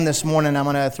This morning, I'm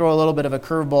going to throw a little bit of a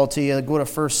curveball to you. Go to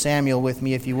 1 Samuel with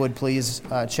me, if you would, please,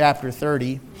 chapter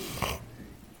 30.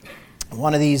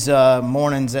 One of these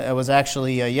mornings, it was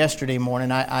actually yesterday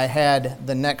morning, I had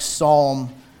the next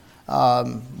psalm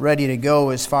ready to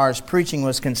go as far as preaching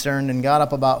was concerned, and woke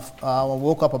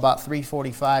up about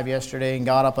 3:45 yesterday and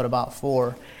got up at about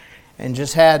 4, and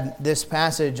just had this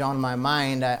passage on my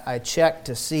mind. I checked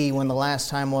to see when the last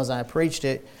time was I preached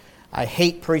it. I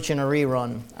hate preaching a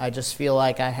rerun. I just feel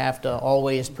like I have to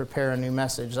always prepare a new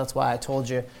message. That's why I told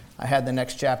you I had the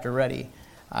next chapter ready.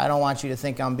 I don't want you to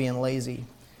think I'm being lazy.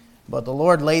 But the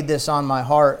Lord laid this on my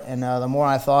heart, and the more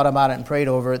I thought about it and prayed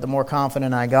over it, the more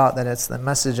confident I got that it's the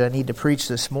message I need to preach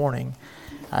this morning.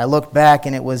 I looked back,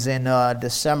 and it was in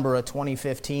December of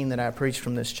 2015 that I preached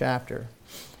from this chapter.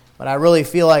 But I really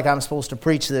feel like I'm supposed to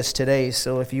preach this today,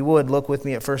 so if you would, look with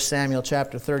me at 1 Samuel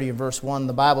chapter 30 and verse 1.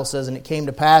 The Bible says, "And it came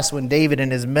to pass when David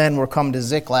and his men were come to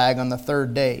Ziklag on the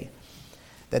third day,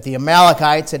 that the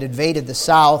Amalekites had invaded the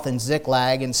south in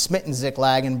Ziklag, and smitten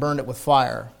Ziklag, and burned it with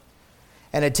fire,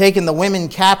 and had taken the women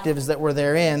captives that were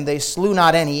therein. They slew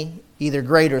not any, either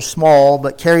great or small,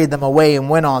 but carried them away and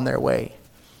went on their way.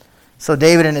 So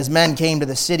David and his men came to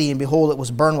the city, and behold, it was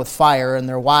burned with fire, and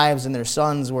their wives and their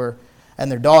sons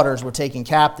and their daughters were taken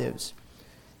captives.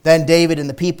 Then David and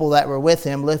the people that were with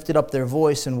him lifted up their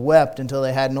voice and wept until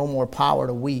they had no more power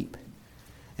to weep.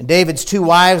 And David's two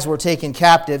wives were taken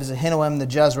captives, Ahinoam the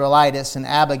Jezreelitess and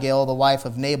Abigail the wife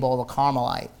of Nabal the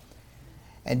Carmelite.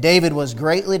 And David was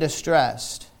greatly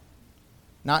distressed."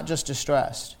 Not just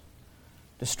distressed.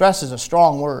 Distress is a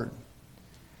strong word.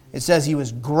 It says he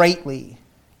was greatly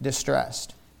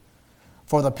distressed.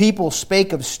 "For the people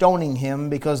spake of stoning him,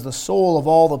 because the soul of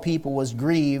all the people was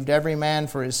grieved, every man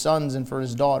for his sons and for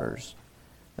his daughters."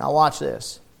 Now watch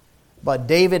this. "But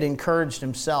David encouraged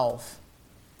himself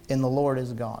in the Lord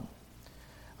his God."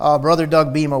 Brother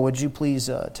Doug Beamer, would you please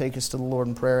take us to the Lord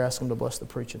in prayer? Ask him to bless the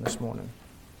preaching this morning.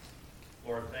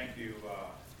 Lord, thank you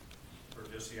for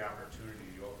just the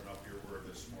opportunity to open up your word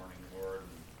this morning, Lord.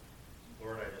 And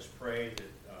Lord, I just pray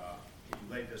that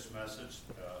you laid this message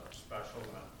special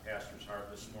on the pastor's heart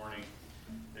this morning,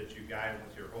 that you guide him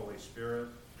with your Holy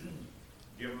Spirit.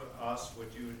 Give us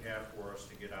what you would have for us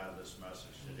to get out of this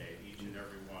message today, each and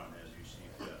every one, as you see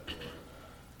fit,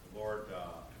 Lord. Lord,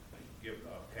 give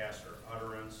pastor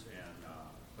utterance and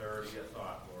clarity of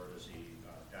thought, Lord, as he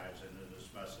dives into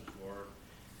this message, Lord.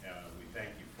 And we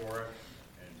thank you for it,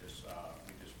 and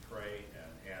we just pray and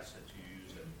ask that you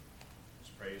use it.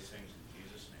 Let's pray these things in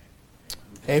Jesus'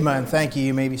 name. Amen. Thank you.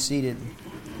 You may be seated.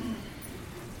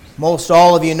 Most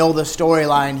all of you know the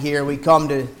storyline here. We come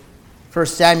to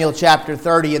 1 Samuel chapter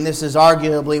 30, and this is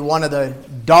arguably one of the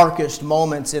darkest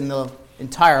moments in the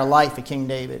entire life of King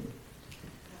David.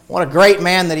 What a great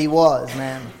man that he was,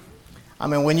 man. I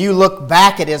mean, when you look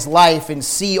back at his life and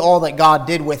see all that God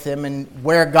did with him and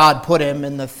where God put him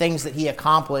and the things that he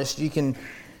accomplished, you can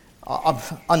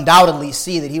undoubtedly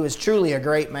see that he was truly a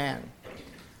great man.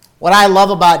 What I love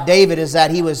about David is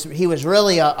that he was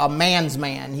really a man's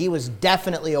man. He was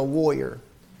definitely a warrior.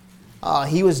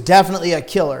 He was definitely a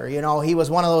killer. You know, he was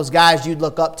one of those guys you'd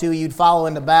look up to, you'd follow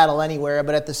into battle anywhere.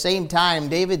 But at the same time,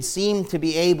 David seemed to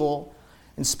be able,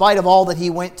 in spite of all that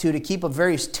he went to keep a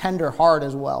very tender heart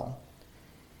as well.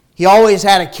 He always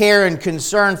had a care and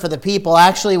concern for the people.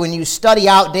 Actually, when you study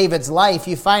out David's life,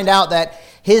 you find out that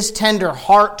his tender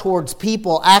heart towards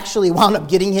people actually wound up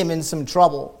getting him in some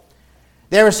trouble.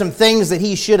 There were some things that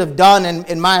he should have done,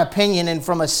 in my opinion, and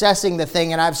from assessing the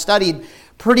thing, and I've studied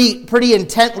pretty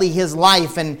intently his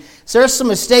life, and there's some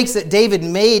mistakes that David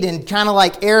made in kind of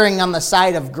like erring on the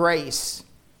side of grace.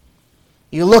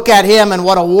 You look at him and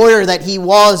what a warrior that he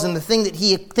was and the things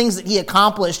that he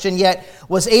accomplished, and yet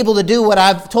was able to do what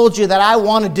I've told you that I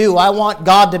want to do. I want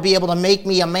God to be able to make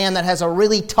me a man that has a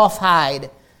really tough hide,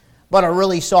 but a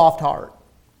really soft heart.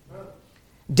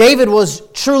 David was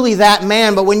truly that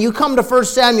man, but when you come to 1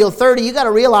 Samuel 30, you got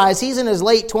to realize he's in his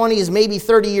late 20s, maybe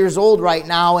 30 years old right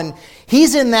now, and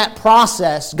he's in that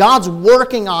process. God's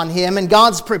working on him, and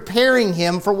God's preparing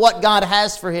him for what God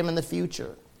has for him in the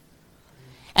future.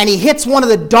 And he hits one of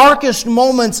the darkest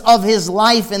moments of his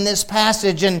life in this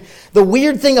passage, and the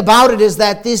weird thing about it is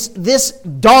that this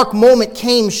dark moment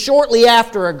came shortly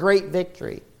after a great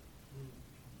victory.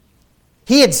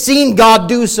 He had seen God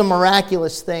do some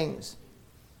miraculous things.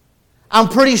 I'm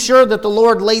pretty sure that the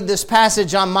Lord laid this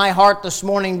passage on my heart this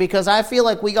morning because I feel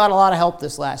like we got a lot of help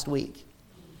this last week.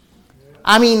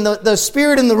 I mean, the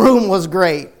spirit in the room was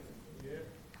great.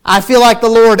 I feel like the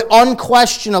Lord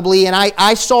unquestionably, and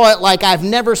I saw it like I've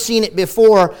never seen it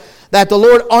before, that the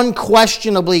Lord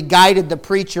unquestionably guided the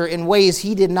preacher in ways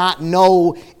he did not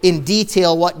know in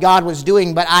detail what God was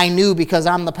doing, but I knew because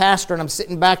I'm the pastor and I'm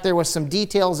sitting back there with some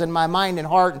details in my mind and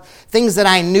heart, things that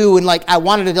I knew, and I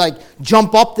wanted to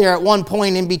jump up there at one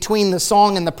point in between the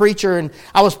song and the preacher, and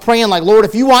I was praying Lord,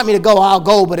 if you want me to go, I'll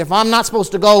go, but if I'm not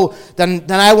supposed to go,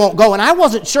 then I won't go. And I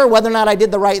wasn't sure whether or not I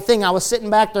did the right thing. I was sitting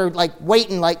back there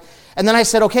waiting, and then I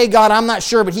said, okay, God, I'm not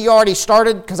sure, but he already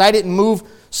started because I didn't move,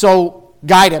 so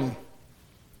guide him.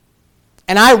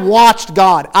 And I watched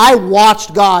God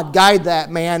guide that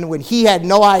man when he had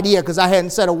no idea, because I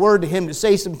hadn't said a word to him to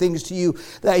say some things to you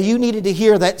that you needed to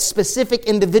hear, that specific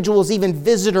individuals, even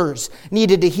visitors,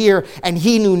 needed to hear, and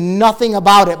he knew nothing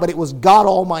about it, but it was God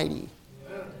Almighty.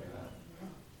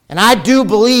 And I do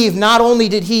believe not only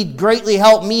did he greatly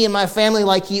help me and my family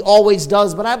like he always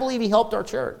does, but I believe he helped our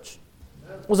church.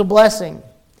 It was a blessing.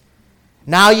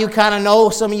 Now you kind of know,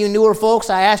 some of you newer folks,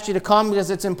 I asked you to come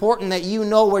because it's important that you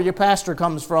know where your pastor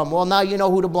comes from. Well, now you know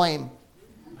who to blame.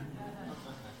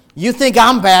 You think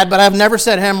I'm bad, but I've never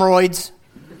said hemorrhoids.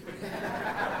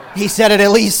 He said it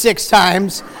at least 6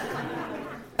 times.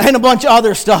 And a bunch of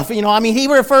other stuff. He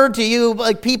referred to you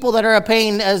like people that are a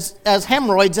pain as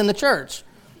hemorrhoids in the church.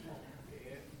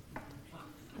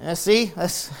 Yeah, see,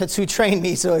 that's who trained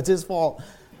me, so it's his fault.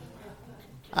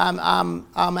 I'm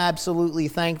absolutely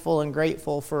thankful and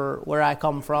grateful for where I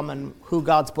come from and who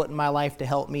God's put in my life to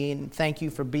help me, and thank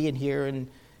you for being here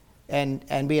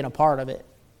and being a part of it.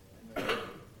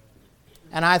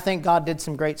 And I think God did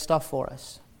some great stuff for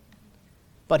us.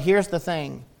 But here's the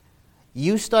thing.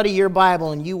 You study your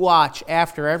Bible and you watch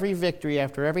after every victory,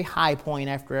 after every high point,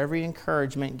 after every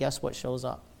encouragement, guess what shows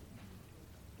up?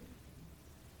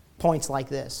 Points like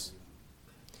this.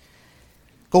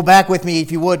 Go back with me,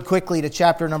 if you would, quickly to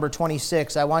chapter number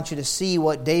 26. I want you to see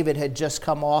what David had just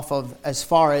come off of as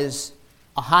far as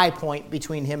a high point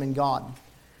between him and God.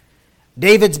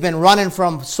 David's been running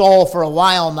from Saul for a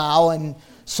while now, and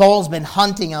Saul's been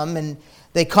hunting him, and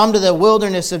they come to the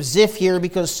wilderness of Ziph here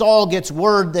because Saul gets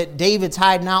word that David's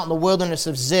hiding out in the wilderness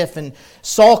of Ziph. And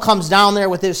Saul comes down there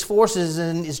with his forces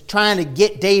and is trying to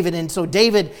get David. And so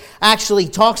David actually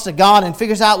talks to God and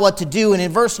figures out what to do. And in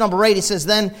verse number 8, it says,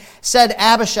 "Then said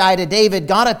Abishai to David,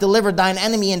 God hath delivered thine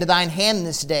enemy into thine hand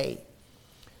this day."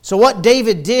 So what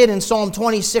David did in Psalm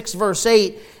 26, verse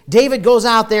 8, David goes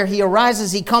out there, he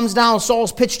arises, he comes down,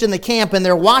 Saul's pitched in the camp, and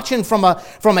they're watching from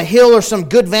a hill or some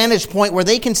good vantage point where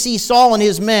they can see Saul and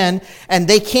his men, and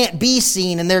they can't be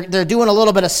seen, and they're doing a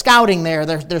little bit of scouting there.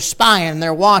 They're spying,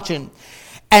 they're watching.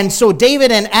 And so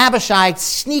David and Abishai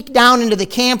sneak down into the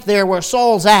camp there where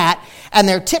Saul's at, and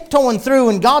they're tiptoeing through,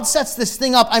 and God sets this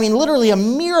thing up. Literally a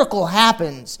miracle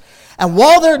happens. And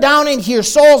while they're down in here,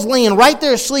 Saul's laying right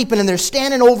there sleeping, and they're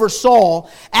standing over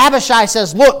Saul. Abishai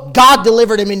says, "Look, God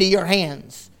delivered him into your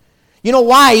hands." You know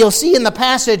why? You'll see in the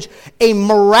passage, a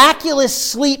miraculous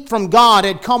sleep from God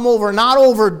had come over, not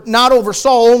over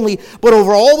Saul only, but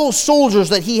over all those soldiers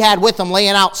that he had with him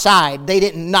laying outside.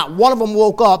 Not one of them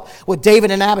woke up with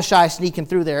David and Abishai sneaking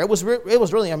through there. It was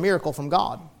really a miracle from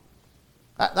God.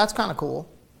 That's kind of cool.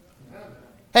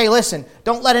 Hey, listen,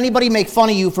 don't let anybody make fun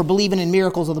of you for believing in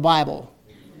miracles of the Bible.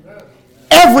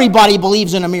 Everybody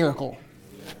believes in a miracle.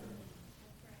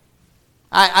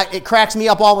 It cracks me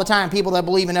up all the time, people that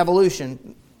believe in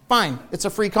evolution. Fine, it's a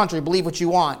free country, believe what you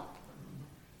want.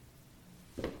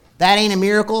 That ain't a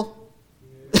miracle?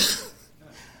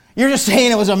 You're just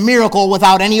saying it was a miracle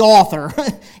without any author.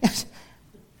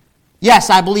 Yes,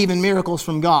 I believe in miracles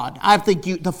from God. I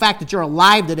think the fact that you're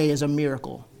alive today is a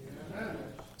miracle.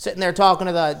 Sitting there talking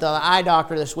to the eye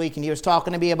doctor this week, and he was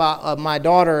talking to me about my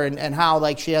daughter and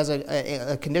how she has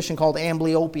a condition called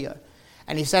amblyopia.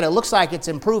 And he said it looks like it's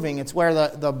improving. It's where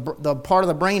the part of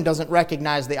the brain doesn't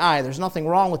recognize the eye. There's nothing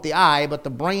wrong with the eye, but the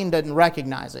brain doesn't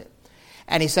recognize it.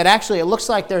 And he said, actually, it looks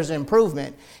like there's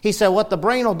improvement. He said what the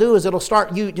brain will do is it'll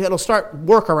start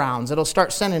workarounds. It'll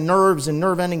start sending nerves and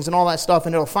nerve endings and all that stuff,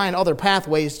 and it'll find other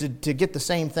pathways to get the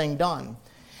same thing done.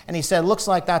 And he said, looks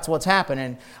like that's what's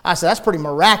happening. I said, that's pretty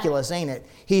miraculous, ain't it?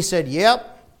 He said,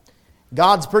 yep,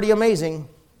 God's pretty amazing.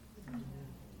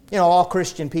 All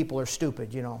Christian people are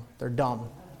stupid, they're dumb.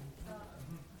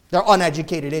 They're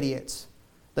uneducated idiots.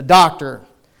 The doctor,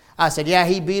 I said, yeah,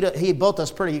 he built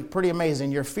us pretty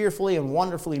amazing. You're fearfully and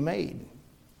wonderfully made.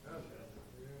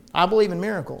 I believe in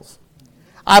miracles.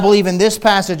 I believe in this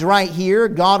passage right here,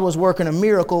 God was working a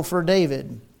miracle for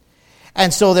David.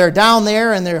 And so they're down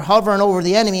there and they're hovering over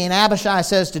the enemy. And Abishai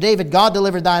says to David, God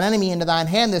delivered thine enemy into thine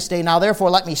hand this day. Now therefore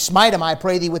let me smite him, I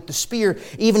pray thee, with the spear,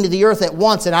 even to the earth at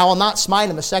once, and I will not smite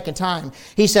him a second time.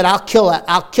 He said, I'll kill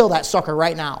that sucker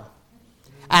right now.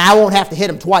 And I won't have to hit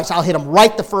him twice. I'll hit him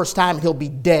right the first time and he'll be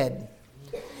dead.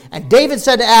 And David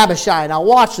said to Abishai, now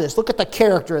watch this, look at the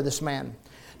character of this man.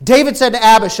 David said to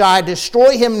Abishai,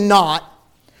 destroy him not,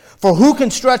 for who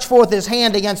can stretch forth his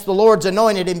hand against the Lord's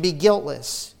anointed and be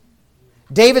guiltless?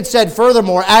 David said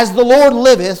furthermore, as the Lord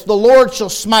liveth, the Lord shall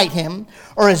smite him,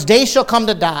 or his day shall come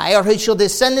to die, or he shall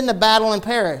descend into battle and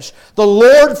perish. The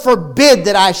Lord forbid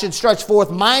that I should stretch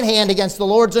forth mine hand against the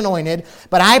Lord's anointed,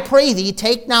 but I pray thee,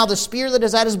 take now the spear that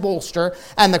is at his bolster,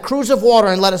 and the cruse of water,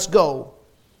 and let us go.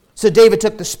 So David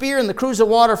took the spear and the cruse of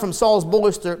water from Saul's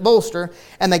bolster,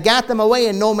 and they gat them away,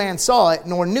 and no man saw it,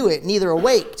 nor knew it, neither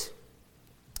awaked.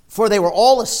 For they were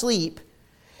all asleep,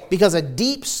 because a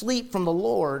deep sleep from the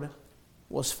Lord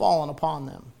was fallen upon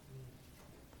them.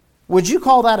 Would you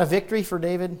call that a victory for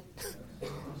David?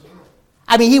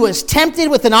 I mean, he was tempted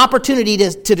with an opportunity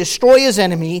to destroy his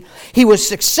enemy. He was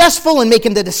successful in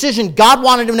making the decision God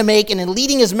wanted him to make and in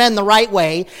leading his men the right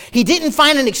way. He didn't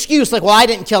find an excuse like, well, I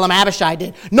didn't kill him, Abishai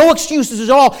did. No excuses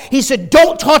at all. He said,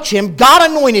 don't touch him.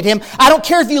 God anointed him. I don't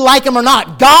care if you like him or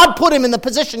not. God put him in the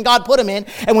position God put him in.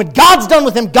 And when God's done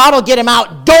with him, God will get him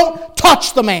out. Don't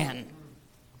touch the man.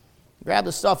 Grab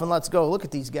the stuff and let's go. Look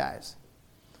at these guys.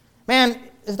 Man,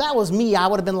 if that was me, I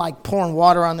would have been like pouring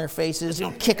water on their faces,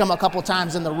 kick them a couple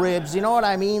times in the ribs. You know what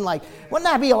I mean? Like, wouldn't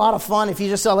that be a lot of fun if you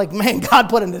just saw, like, man, God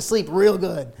put him to sleep real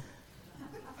good.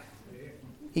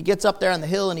 He gets up there on the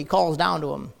hill and he calls down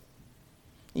to him.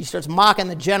 He starts mocking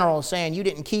the general, saying, you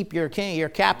didn't keep your king, your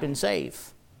captain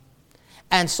safe.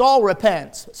 And Saul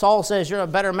repents. Saul says, you're a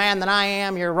better man than I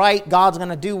am. You're right. God's going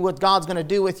to do what God's going to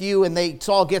do with you. And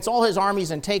Saul gets all his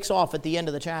armies and takes off at the end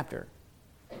of the chapter.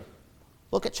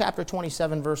 Look at chapter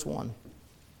 27, verse 1.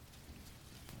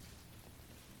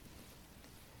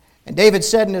 And David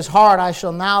said in his heart, I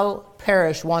shall now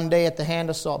perish one day at the hand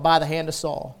of Saul, by the hand of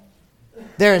Saul.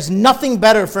 There is nothing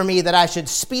better for me that I should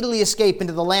speedily escape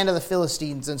into the land of the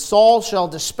Philistines, and Saul shall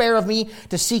despair of me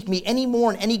to seek me any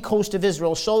more in any coast of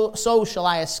Israel. So shall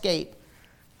I escape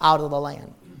out of the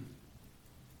land.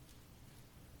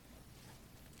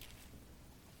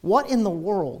 What in the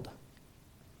world?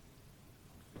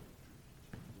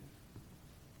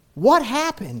 What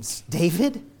happens,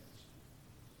 David?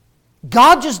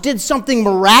 God just did something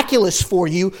miraculous for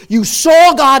you. You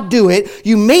saw God do it.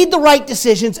 You made the right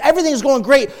decisions. Everything's going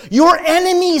great. Your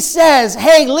enemy says,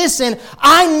 hey, listen,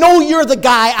 I know you're the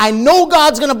guy. I know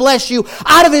God's going to bless you.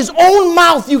 Out of his own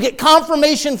mouth, you get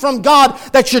confirmation from God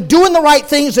that you're doing the right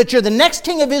things, that you're the next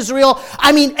king of Israel.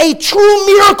 I mean, a true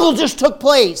miracle just took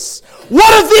place.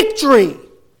 What a victory.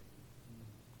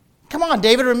 Come on,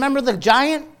 David, remember the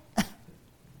giant?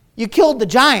 You killed the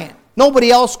giant.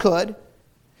 Nobody else could.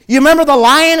 You remember the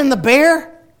lion and the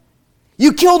bear?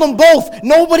 You killed them both.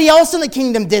 Nobody else in the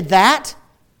kingdom did that.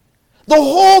 The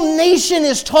whole nation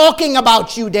is talking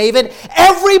about you, David.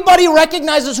 Everybody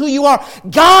recognizes who you are.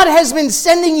 God has been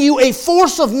sending you a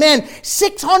force of men,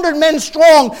 600 men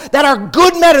strong, that are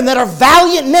good men and that are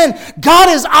valiant men. God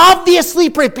is obviously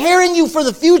preparing you for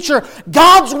the future.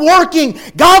 God's working.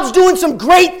 God's doing some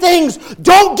great things.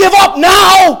 Don't give up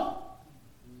now.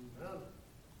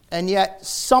 And yet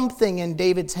something in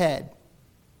David's head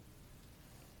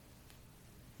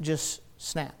just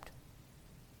snapped.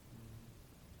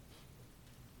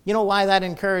 You know why that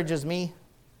encourages me?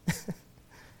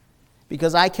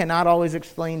 Because I cannot always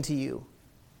explain to you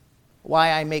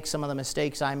why I make some of the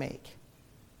mistakes I make.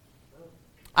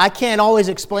 I can't always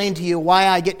explain to you why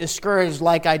I get discouraged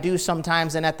like I do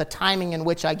sometimes, and at the timing in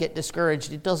which I get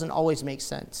discouraged, it doesn't always make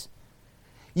sense.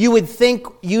 You would think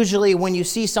usually when you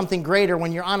see something great, or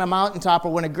when you're on a mountaintop,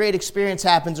 or when a great experience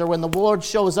happens, or when the Lord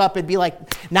shows up, it'd be like,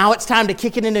 now it's time to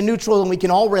kick it into neutral and we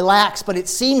can all relax. But it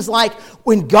seems like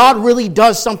when God really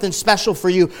does something special for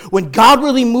you, when God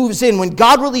really moves in, when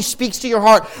God really speaks to your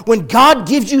heart, when God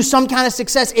gives you some kind of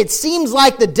success, it seems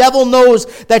like the devil knows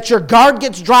that your guard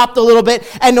gets dropped a little bit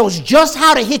and knows just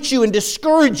how to hit you and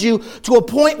discourage you to a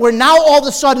point where now all of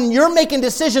a sudden you're making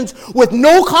decisions with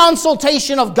no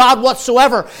consultation of God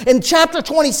whatsoever. In chapter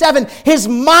 27, his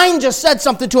mind just said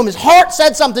something to him. His heart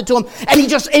said something to him. And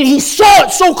he saw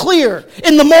it so clear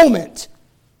in the moment.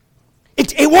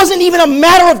 It wasn't even a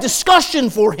matter of discussion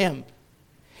for him.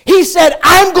 He said,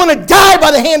 I'm going to die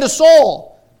by the hand of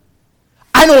Saul.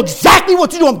 I know exactly what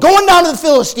to do. I'm going down to the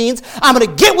Philistines. I'm going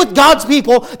to get with God's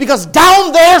people, because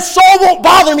down there Saul won't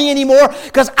bother me anymore,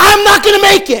 because I'm not going to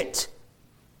make it.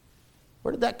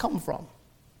 Where did that come from?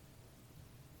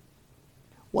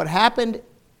 What happened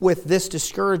with this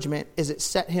discouragement is it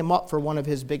set him up for one of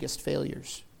his biggest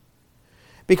failures.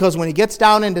 Because when he gets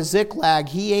down into Ziklag,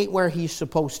 he ain't where he's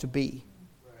supposed to be.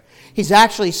 He's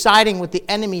actually siding with the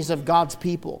enemies of God's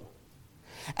people.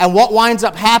 And what winds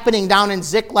up happening down in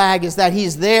Ziklag is that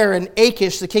he's there, and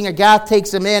Achish, the king of Gath,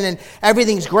 takes him in, and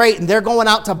everything's great, and they're going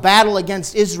out to battle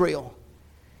against Israel.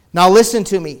 Now listen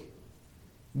to me.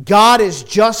 God is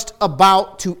just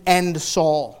about to end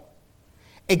Saul.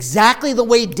 Exactly the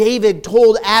way David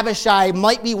told Abishai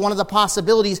might be one of the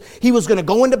possibilities. He was going to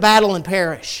go into battle and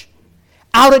perish.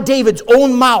 Out of David's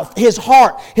own mouth, his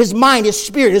heart, his mind, his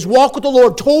spirit, his walk with the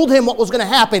Lord told him what was going to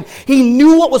happen. He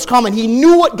knew what was coming. He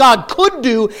knew what God could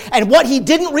do. And what he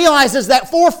didn't realize is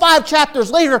that 4 or 5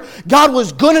 chapters later, God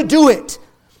was going to do it.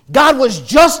 God was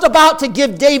just about to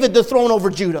give David the throne over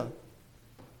Judah.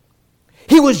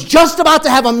 He was just about to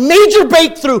have a major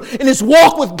breakthrough in his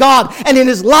walk with God and in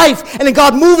his life and in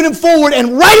God moving him forward.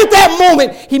 And right at that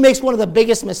moment, he makes one of the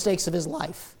biggest mistakes of his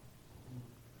life.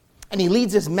 And he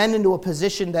leads his men into a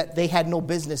position that they had no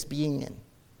business being in.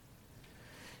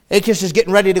 Achish is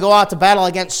getting ready to go out to battle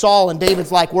against Saul, and David's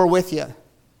like, we're with you.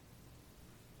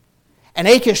 And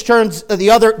Achish turns, the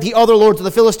other lords of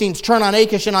the Philistines turn on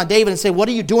Achish and on David and say, what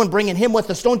are you doing bringing him with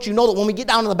us? Don't you know that when we get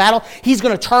down to the battle, he's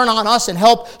going to turn on us and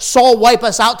help Saul wipe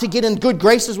us out to get in good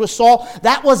graces with Saul?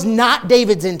 That was not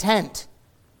David's intent.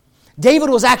 David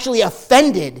was actually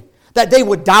offended that they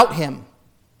would doubt him.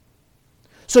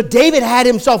 So David had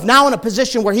himself now in a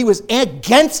position where he was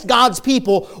against God's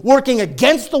people, working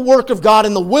against the work of God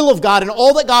and the will of God and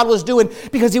all that God was doing,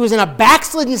 because he was in a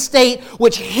backslidden state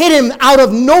which hit him out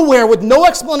of nowhere with no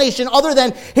explanation other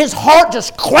than his heart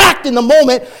just cracked in the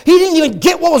moment. He didn't even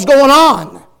get what was going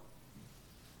on.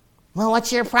 Well,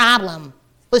 what's your problem?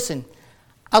 Listen,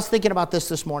 I was thinking about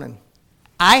this morning.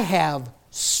 I have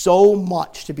so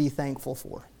much to be thankful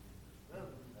for.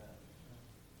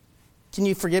 Can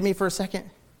you forgive me for a second?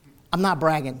 I'm not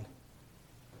bragging.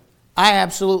 I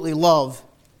absolutely love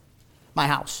my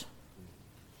house.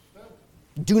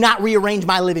 Do not rearrange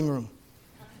my living room.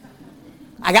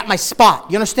 I got my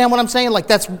spot. You understand what I'm saying? Like,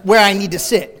 that's where I need to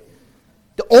sit.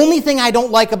 The only thing I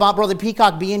don't like about Brother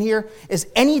Peacock being here is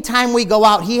anytime we go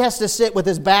out, he has to sit with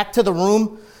his back to the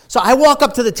room. So I walk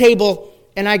up to the table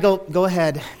and I go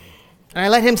ahead. And I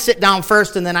let him sit down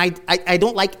first, and then I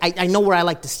know where I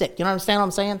like to sit. You understand what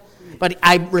I'm saying? But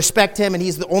I respect him, and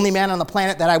he's the only man on the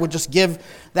planet that I would just give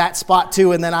that spot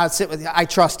to, and then I would sit with. I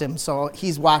trust him, so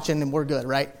he's watching, and we're good,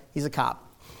 right? He's a cop,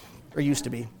 or used to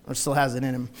be, or still has it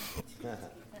in him.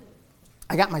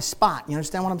 I got my spot. You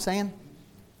understand what I'm saying?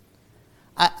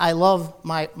 I love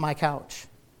my couch.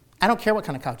 I don't care what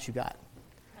kind of couch you got.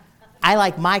 I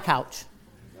like my couch.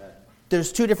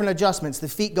 There's 2 different adjustments. The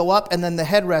feet go up, and then the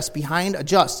headrest behind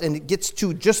adjusts, and it gets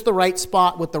to just the right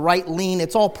spot with the right lean.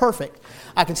 It's all perfect.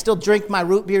 I can still drink my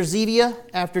root beer Zevia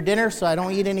after dinner, so I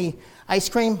don't eat any ice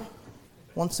cream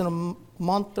once in a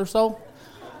month or so.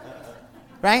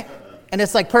 Right? And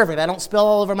it's like perfect. I don't spill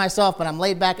all over myself, but I'm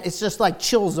laid back. It's just like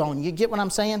chill zone. You get what I'm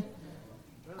saying?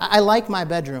 I like my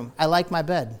bedroom. I like my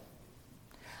bed.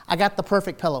 I got the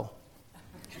perfect pillow.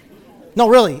 No,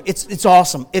 really, it's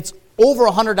awesome. It's over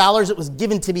 $100. It was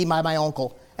given to me by my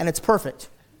uncle, and it's perfect.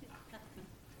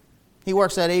 He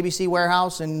works at ABC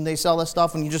Warehouse, and they sell this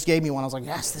stuff, and he just gave me one. I was like,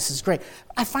 yes, this is great.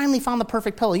 I finally found the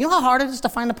perfect pillow. You know how hard it is to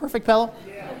find the perfect pillow?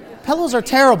 Yeah. Pillows are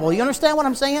terrible. You understand what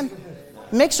I'm saying?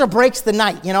 Makes or breaks the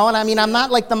night, you know? And I mean, I'm not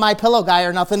like the My Pillow guy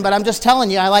or nothing, but I'm just telling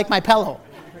you, I like my pillow.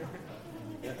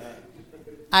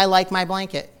 I like my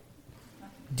blanket.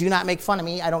 Do not make fun of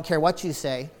me. I don't care what you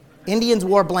say. Indians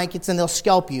wore blankets, and they'll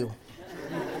scalp you.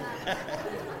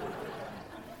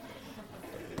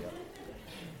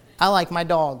 I like my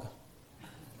dog.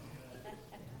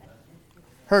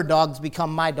 Her dog's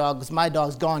become my dog because my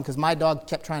dog's gone because my dog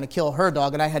kept trying to kill her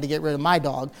dog, and I had to get rid of my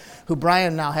dog, who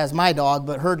Brian now has my dog,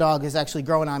 but her dog is actually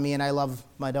growing on me, and I love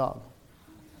my dog.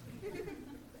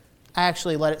 I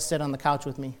actually let it sit on the couch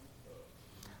with me.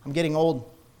 I'm getting old.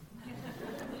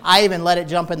 I even let it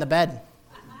jump in the bed.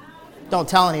 Don't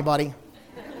tell anybody.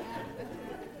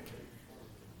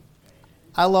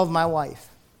 I love my wife.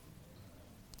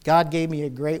 God gave me a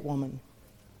great woman.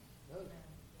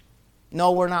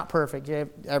 No, we're not perfect. You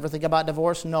ever think about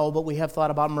divorce? No, but we have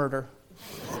thought about murder.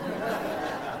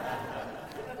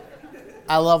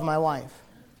 I love my wife.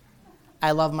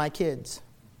 I love my kids.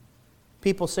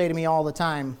 People say to me all the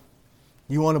time,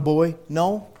 you want a boy?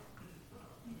 No.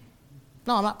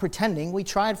 No, I'm not pretending. We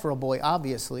tried for a boy,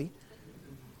 obviously.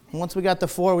 And once we got to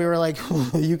 4, we were like,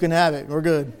 you can have it. We're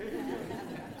good.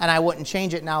 And I wouldn't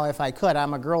change it now if I could.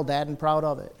 I'm a girl dad and proud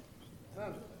of it.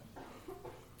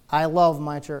 I love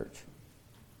my church.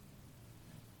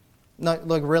 No,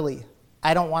 look, really,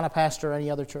 I don't want to pastor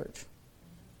any other church.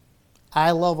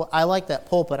 I like that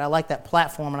pulpit. I like that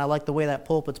platform, and I like the way that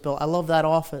pulpit's built. I love that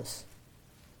office.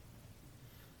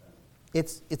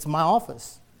 It's my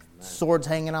office. Swords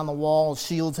hanging on the wall,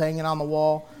 shields hanging on the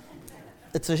wall.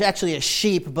 It's actually a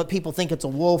sheep, but people think it's a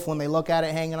wolf when they look at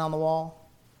it hanging on the wall.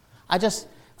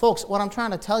 Folks, what I'm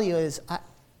trying to tell you is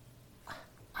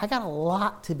I got a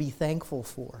lot to be thankful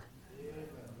for.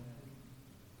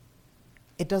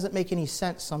 It doesn't make any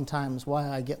sense sometimes why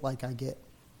I get like I get.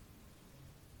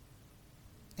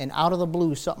 And out of the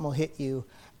blue, something will hit you,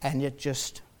 and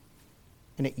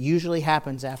it usually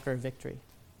happens after a victory.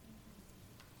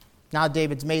 Now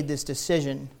David's made this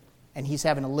decision, and he's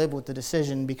having to live with the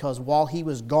decision because while he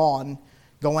was gone,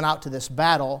 going out to this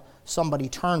battle, somebody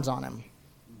turns on him.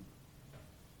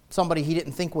 Somebody he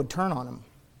didn't think would turn on him.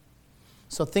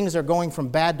 So things are going from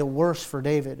bad to worse for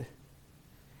David.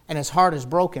 And his heart is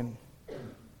broken.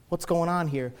 What's going on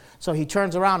here? So he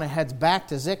turns around and heads back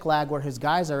to Ziklag where his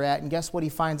guys are at. And guess what he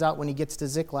finds out when he gets to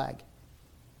Ziklag?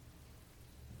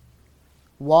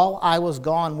 While I was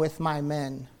gone with my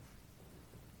men,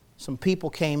 some people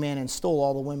came in and stole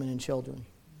all the women and children.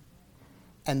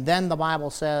 And then the Bible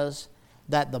says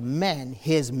that the men,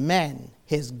 his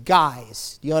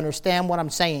guys, do you understand what I'm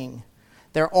saying?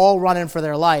 They're all running for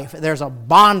their life. There's a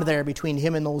bond there between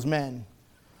him and those men.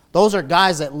 Those are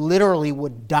guys that literally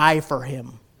would die for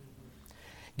him.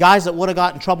 Guys that would have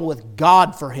got in trouble with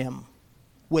God for him.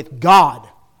 With God.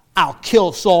 I'll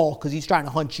kill Saul because he's trying to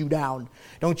hunt you down.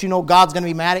 Don't you know God's going to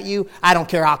be mad at you? I don't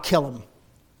care, I'll kill him.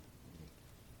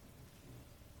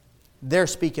 They're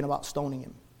speaking about stoning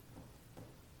him.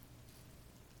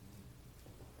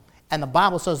 And the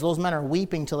Bible says those men are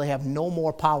weeping till they have no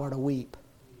more power to weep.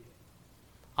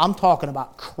 I'm talking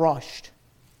about crushed.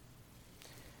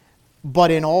 But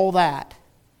in all that,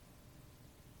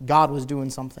 God was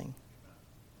doing something.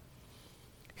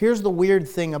 Here's the weird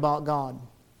thing about God.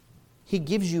 He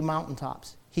gives you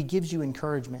mountaintops. He gives you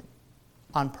encouragement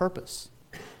on purpose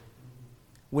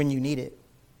when you need it.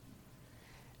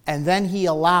 And then He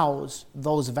allows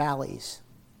those valleys.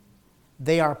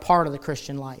 They are part of the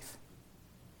Christian life.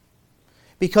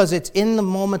 Because it's in the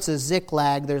moments of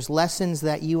Ziklag, there's lessons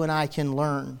that you and I can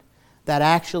learn that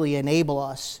actually enable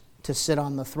us to sit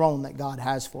on the throne that God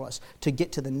has for us, to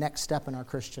get to the next step in our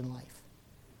Christian life.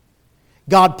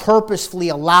 God purposefully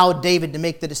allowed David to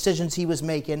make the decisions he was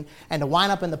making and to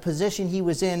wind up in the position he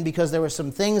was in because there were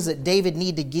some things that David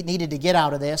needed to get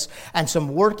out of this and some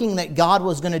working that God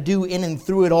was going to do in and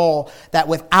through it all that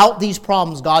without these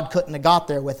problems God couldn't have got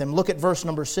there with him. Look at verse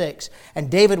number 6. And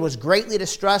David was greatly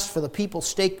distressed, for the people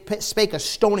spake of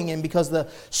stoning him because the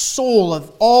soul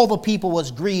of all the people was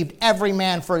grieved, every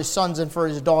man for his sons and for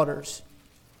his daughters.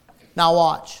 Now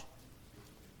watch.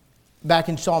 Back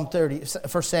in 1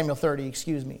 Samuel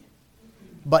 30,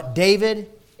 But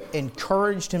David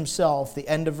encouraged himself, the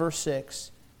end of verse 6,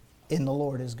 in the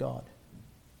Lord his God.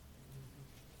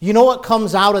 You know what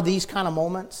comes out of these kind of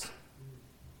moments?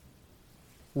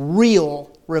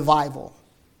 Real revival.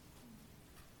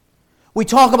 We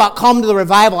talk about come to the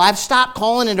revival. I've stopped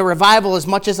calling it a revival as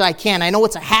much as I can. I know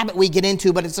it's a habit we get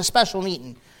into, but it's a special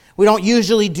meeting. We don't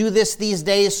usually do this these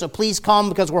days, so please come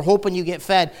because we're hoping you get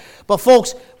fed. But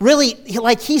folks, really,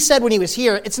 like he said when he was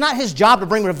here, it's not his job to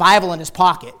bring revival in his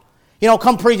pocket. You know,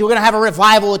 come preach, we're going to have a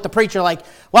revival with the preacher, like,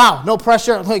 wow, no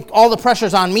pressure, like all the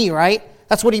pressure's on me, right?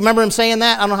 That's what he, remember him saying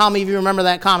that? I don't know how many of you remember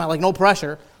that comment, like no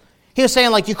pressure. He was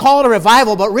saying like you call it a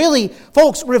revival, but really,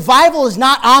 folks, revival is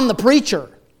not on the preacher.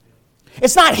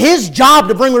 It's not his job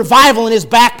to bring revival in his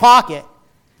back pocket.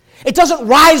 It doesn't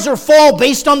rise or fall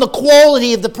based on the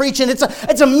quality of the preaching.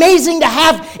 It's amazing to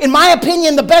have, in my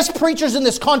opinion, the best preachers in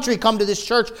this country come to this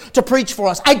church to preach for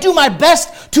us. I do my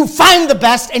best to find the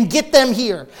best and get them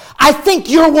here. I think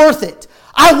you're worth it.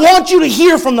 I want you to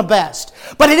hear from the best.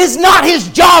 But it is not his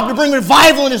job to bring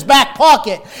revival in his back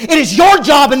pocket. It is your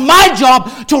job and my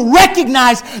job to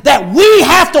recognize that we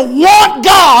have to want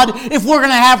God if we're going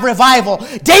to have revival.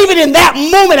 David in that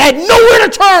moment had nowhere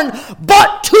to turn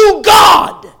but to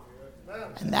God.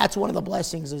 And that's one of the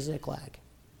blessings of Ziklag.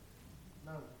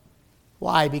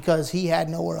 Why? Because he had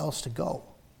nowhere else to go.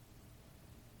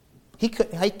 He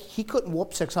couldn't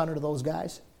whoop 600 of those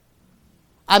guys.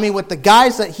 I mean, with the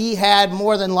guys that he had,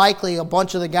 more than likely a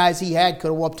bunch of the guys he had could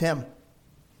have whooped him.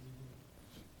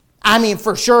 I mean,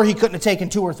 for sure he couldn't have taken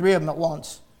 2 or 3 of them at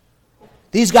once.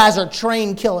 These guys are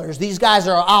trained killers. These guys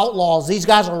are outlaws. These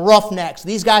guys are roughnecks.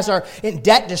 These guys are in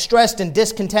debt, distressed, and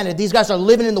discontented. These guys are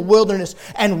living in the wilderness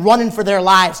and running for their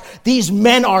lives. These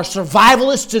men are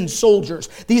survivalists and soldiers.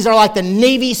 These are like the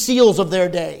Navy SEALs of their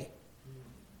day.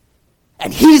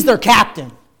 And he's their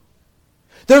captain.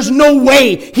 There's no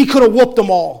way he could have whooped them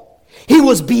all. He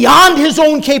was beyond his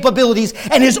own capabilities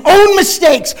and his own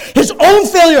mistakes, his own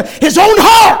failure, his own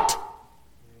heart.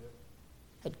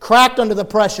 It cracked under the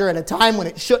pressure at a time when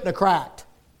it shouldn't have cracked.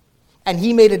 and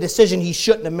he made a decision he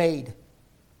shouldn't have made.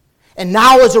 And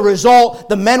now as a result,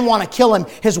 the men want to kill him.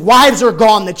 His wives are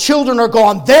gone. The children are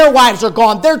gone. Their wives are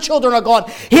gone. Their children are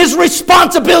gone. His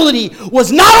responsibility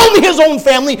was not only his own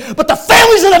family, but the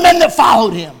families of the men that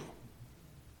followed him.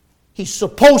 He's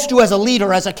supposed to, as a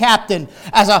leader, as a captain,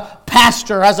 as a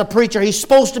pastor, as a preacher, he's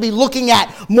supposed to be looking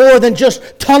at more than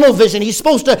just tunnel vision. He's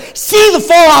supposed to see the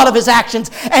fallout of his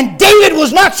actions. And David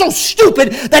was not so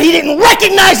stupid that he didn't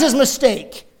recognize his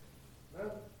mistake.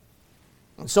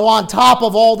 So on top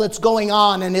of all that's going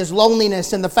on and his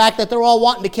loneliness and the fact that they're all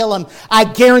wanting to kill him, I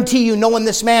guarantee you, knowing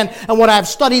this man and what I've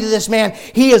studied of this man,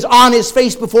 he is on his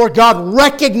face before God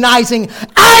recognizing,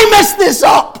 I messed this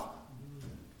up.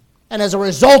 And as a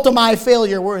result of my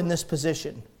failure, we're in this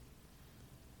position.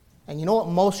 And you know what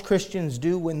most Christians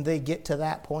do when they get to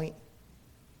that point?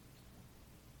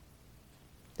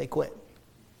 They quit.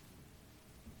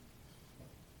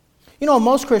 You know,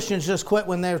 most Christians just quit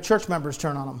when their church members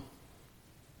turn on them.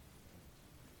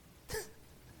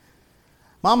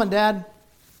 Mom and Dad,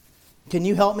 can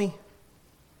you help me?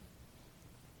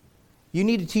 You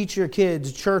need to teach your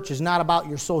kids church is not about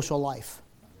your social life.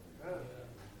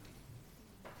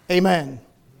 Amen.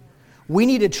 We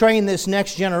need to train this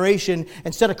next generation.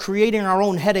 Instead of creating our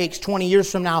own headaches 20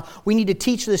 years from now, we need to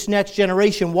teach this next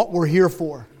generation what we're here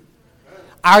for.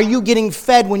 Are you getting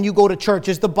fed when you go to church?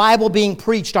 Is the Bible being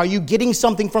preached? Are you getting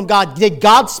something from God? Did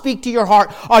God speak to your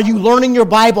heart? Are you learning your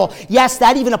Bible? Yes,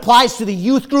 that even applies to the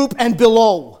youth group and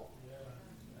below.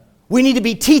 We need to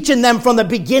be teaching them from the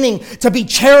beginning to be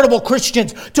charitable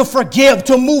Christians, to forgive,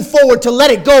 to move forward, to let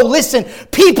it go. Listen,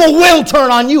 people will turn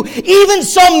on you. Even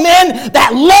some men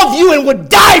that love you and would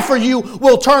die for you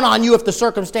will turn on you if the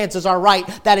circumstances are right.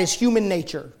 That is human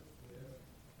nature.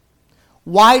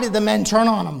 Why did the men turn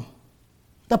on him?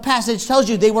 The passage tells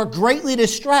you they were greatly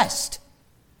distressed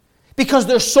because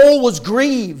their soul was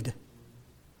grieved.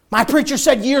 My preacher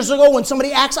said years ago, when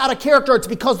somebody acts out of character, it's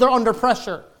because they're under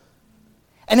pressure.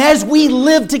 And as we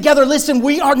live together, listen,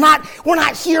 we're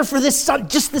not here for this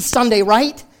just this Sunday,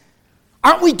 right?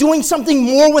 Aren't we doing something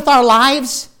more with our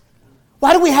lives?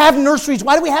 Why do we have nurseries?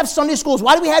 Why do we have Sunday schools?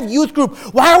 Why do we have youth group?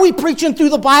 Why are we preaching through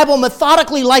the Bible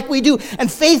methodically like we do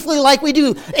and faithfully like we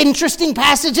do? Interesting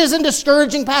passages and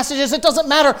discouraging passages, it doesn't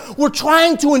matter. We're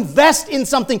trying to invest in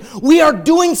something. We are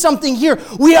doing something here.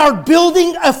 We are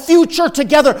building a future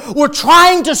together. We're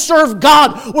trying to serve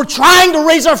God. We're trying to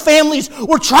raise our families.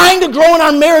 We're trying to grow in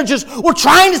our marriages. We're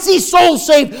trying to see souls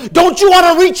saved. Don't you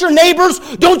want to reach your neighbors?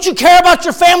 Don't you care about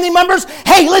your family members?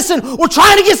 Hey, listen, we're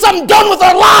trying to get something done with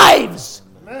our lives.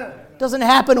 Doesn't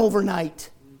happen overnight.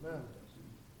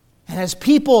 And as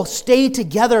people stay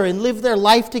together and live their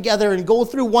life together and go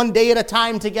through one day at a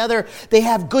time together, they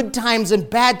have good times and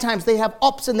bad times. They have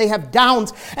ups and they have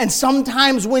downs. And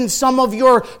sometimes when some of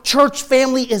your church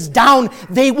family is down,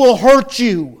 they will hurt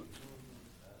you.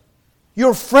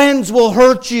 Your friends will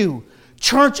hurt you.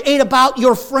 Church ain't about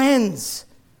your friends.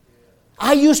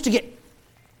 I used to get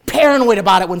paranoid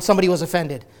about it when somebody was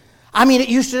offended. I mean, it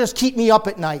used to just keep me up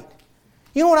at night.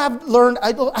 You know what I've learned?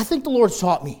 I think the Lord's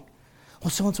taught me. Well,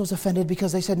 so-and-so's offended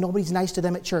because they said nobody's nice to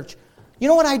them at church. You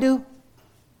know what I do?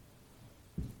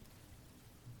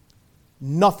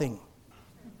 Nothing.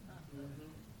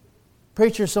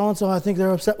 Preacher, so-and-so, I think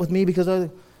they're upset with me because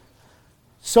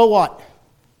so what?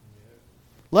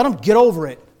 Let them get over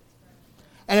it.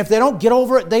 And if they don't get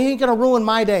over it, they ain't going to ruin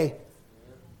my day.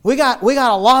 We got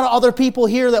a lot of other people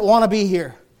here that want to be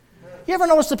here. You ever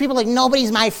notice the people like,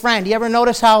 nobody's my friend? You ever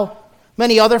notice how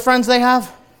many other friends they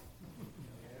have?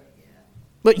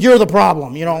 But you're the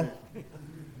problem, you know.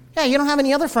 Yeah, you don't have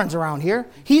any other friends around here.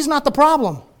 He's not the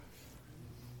problem.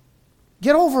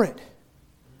 Get over it.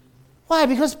 Why?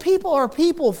 Because people are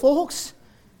people, folks.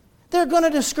 They're going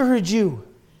to discourage you.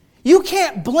 You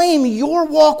can't blame your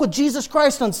walk with Jesus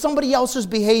Christ on somebody else's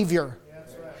behavior.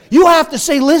 You have to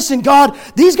say, listen, God,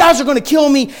 these guys are going to kill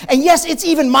me. And yes, it's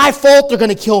even my fault they're going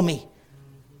to kill me.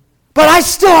 But I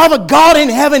still have a God in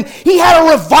heaven. He had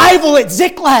a revival at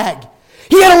Ziklag.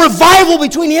 He had a revival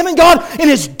between him and God in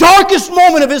his darkest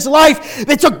moment of his life.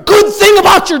 It's a good thing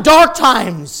about your dark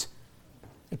times.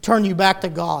 They turn you back to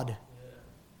God.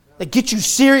 They get you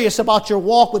serious about your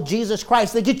walk with Jesus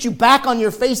Christ. They get you back on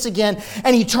your face again.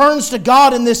 And he turns to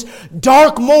God in this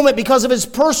dark moment because of his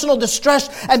personal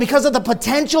distress and because of the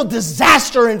potential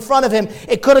disaster in front of him.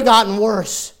 It could have gotten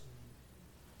worse.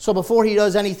 So before he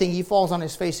does anything, he falls on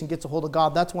his face and gets a hold of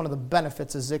God. That's one of the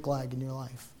benefits of Ziklag in your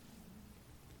life.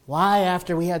 Why,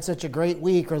 after we had such a great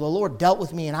week, or the Lord dealt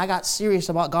with me and I got serious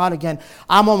about God again,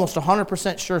 I'm almost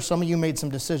 100% sure some of you made some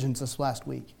decisions this last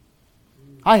week.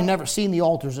 I ain't never seen the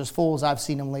altars as full as I've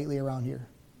seen them lately around here.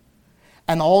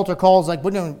 and the altar call's like,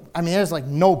 there's like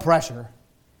no pressure.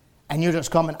 And you're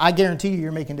just coming. I guarantee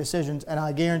you're making decisions, and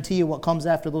I guarantee you what comes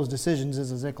after those decisions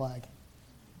is a Ziklag.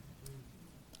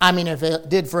 I mean, if it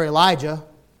did for Elijah,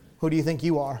 who do you think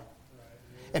you are?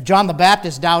 If John the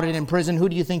Baptist doubted in prison, who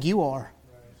do you think you are?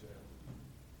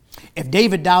 If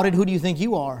David doubted, who do you think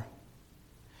you are?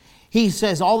 He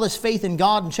says all this faith in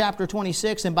God in chapter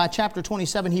 26, and by chapter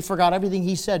 27, he forgot everything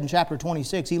he said in chapter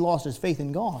 26. He lost his faith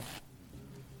in God.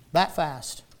 That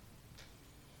fast.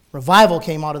 Revival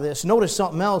came out of this. Notice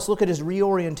something else. Look at his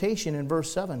reorientation in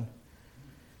verse 7.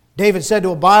 David said to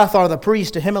Abiathar the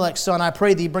priest, to Ahimelech's son, I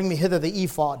pray thee, bring me hither the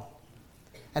ephod.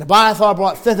 And Abiathar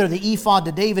brought thither the ephod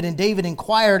to David, and David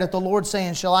inquired at the Lord,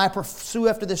 saying, shall I pursue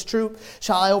after this troop?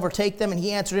 Shall I overtake them? And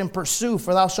he answered him, pursue,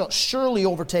 for thou shalt surely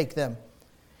overtake them,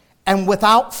 and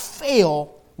without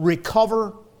fail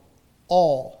recover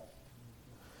all.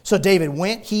 So David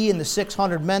went, he and the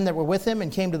 600 men that were with him,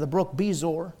 and came to the brook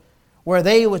Bezor, where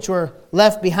they which were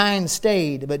left behind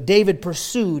stayed. But David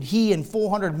pursued, he and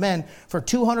 400 men, for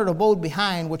 200 abode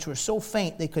behind, which were so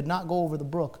faint they could not go over the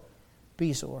brook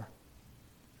Bezor.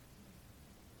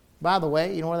 By the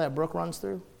way, you know where that brook runs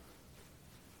through?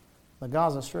 The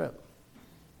Gaza Strip.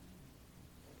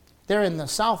 They're in the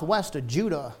southwest of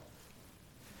Judah.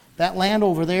 That land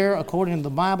over there, according to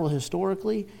the Bible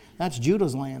historically, that's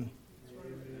Judah's land.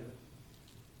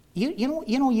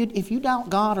 If you doubt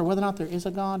God or whether or not there is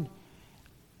a God,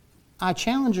 I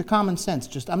challenge your common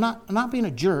sense. I'm not being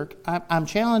a jerk. I'm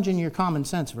challenging your common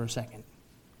sense for a second.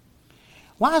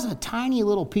 Why is a tiny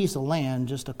little piece of land,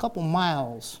 just a couple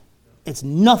miles, it's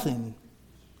nothing,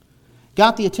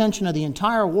 got the attention of the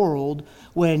entire world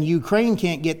when Ukraine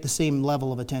can't get the same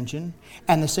level of attention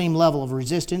and the same level of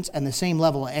resistance and the same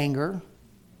level of anger?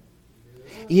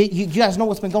 You guys know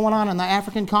what's been going on the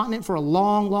African continent for a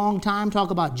long, long time?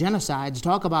 Talk about genocides,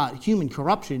 talk about human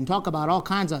corruption, talk about all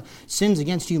kinds of sins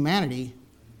against humanity.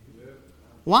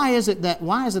 Why is it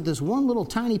this one little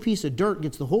tiny piece of dirt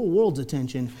gets the whole world's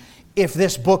attention if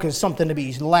this book is something to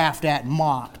be laughed at and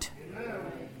mocked?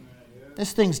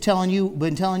 This thing's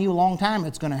been telling you a long time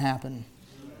it's going to happen.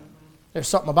 There's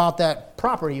something about that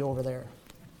property over there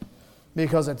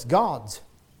because it's God's.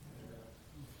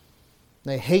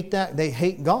 They hate that. They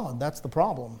hate God. That's the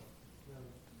problem.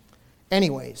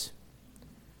 Anyways,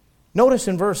 notice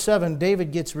in verse 7,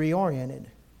 David gets reoriented.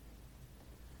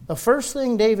 The first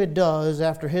thing David does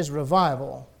after his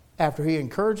revival, after he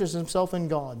encourages himself in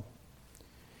God,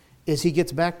 is he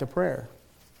gets back to prayer.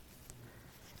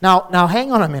 Now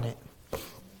hang on a minute.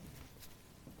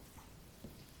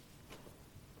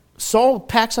 Saul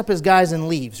packs up his guys and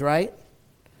leaves, right?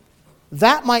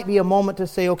 That might be a moment to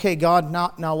say, okay, God,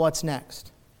 now what's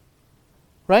next?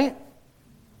 Right?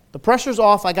 The pressure's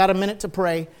off. I got a minute to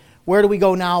pray. Where do we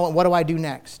go now, and what do I do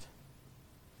next?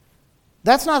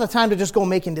 That's not the time to just go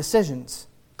making decisions,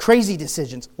 crazy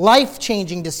decisions,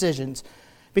 life-changing decisions,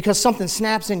 because something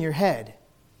snaps in your head.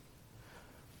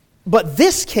 But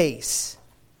this case,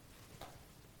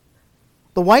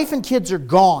 the wife and kids are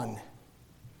gone.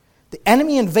 The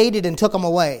enemy invaded and took them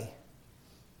away.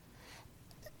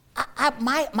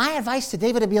 My advice to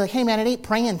David would be like, hey man, it ain't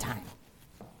praying time.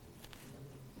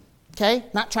 Okay?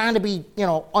 Not trying to be,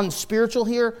 unspiritual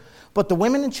here, but the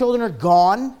women and children are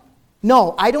gone.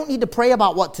 No, I don't need to pray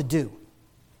about what to do.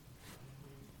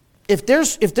 If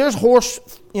there's horse,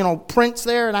 prints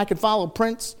there and I can follow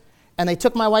prints and they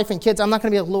took my wife and kids, I'm not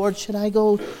going to be like, Lord, should I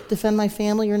go defend my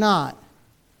family or not?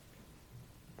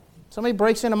 Somebody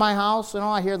breaks into my house,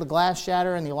 I hear the glass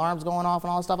shatter and the alarm's going off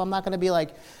and all that stuff. I'm not going to be like,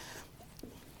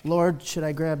 Lord, should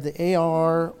I grab the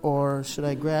AR or should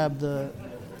I grab the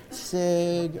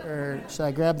SIG or should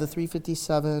I grab the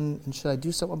 357 and should I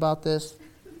do something about this?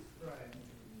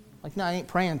 Like, no, it ain't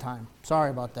praying time. Sorry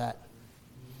about that.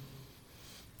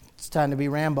 It's time to be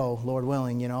Rambo, Lord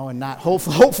willing, and not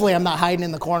hopefully I'm not hiding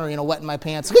in the corner, wetting my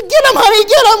pants. Get him, honey,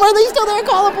 get him. Are they still there?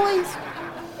 Call the police.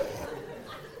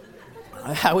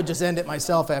 I would just end it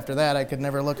myself after that. I could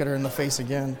never look at her in the face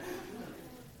again.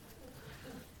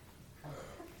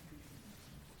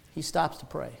 He stops to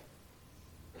pray.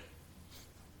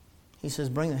 He says,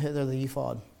 bring hither the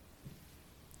ephod.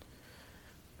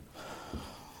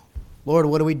 Lord,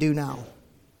 what do we do now?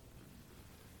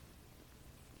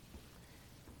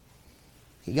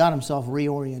 He got himself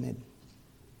reoriented.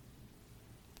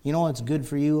 You know what's good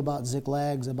for you about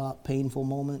Ziklags, about painful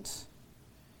moments?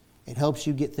 It helps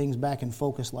you get things back in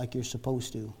focus like you're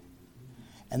supposed to.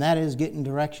 And that is getting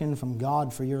direction from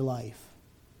God for your life.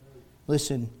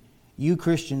 Listen, you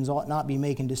Christians ought not be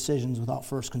making decisions without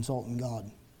first consulting God.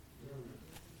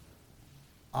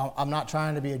 I'm not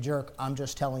trying to be a jerk. I'm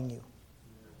just telling you.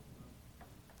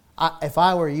 If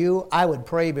I were you, I would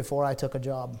pray before I took a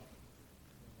job.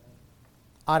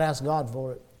 I'd ask God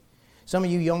for it. Some of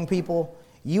you young people,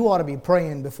 you ought to be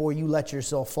praying before you let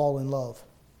yourself fall in love.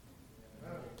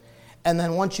 And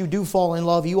then once you do fall in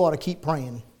love, you ought to keep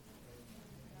praying.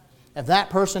 If that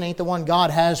person ain't the one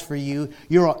God has for you,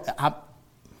 you're a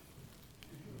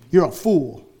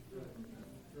fool.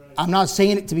 I'm not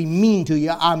saying it to be mean to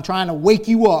you. I'm trying to wake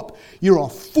you up. You're a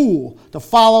fool to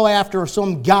follow after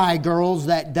some guy, girls,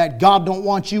 that God don't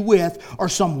want you with, or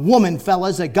some woman,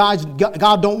 fellas, that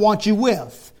God don't want you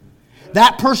with.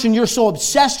 That person you're so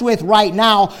obsessed with right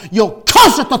now, you'll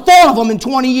cuss at the thought of them in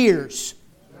 20 years.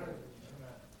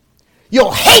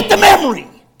 You'll hate the memory.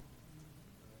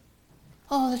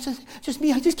 Oh, that's just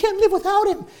me. I just can't live without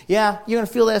him. Yeah, you're going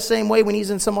to feel that same way when he's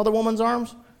in some other woman's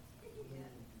arms?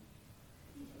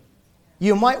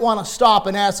 You might want to stop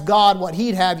and ask God what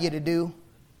He'd have you to do.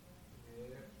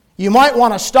 You might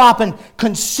want to stop and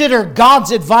consider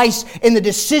God's advice in the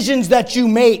decisions that you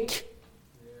make.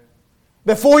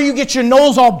 Before you get your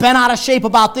nose all bent out of shape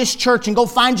about this church and go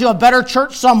find you a better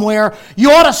church somewhere, you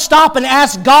ought to stop and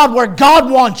ask God where God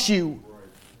wants you.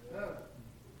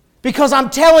 Because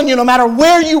I'm telling you, no matter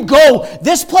where you go,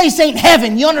 this place ain't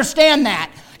heaven. You understand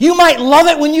that? You might love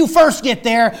it when you first get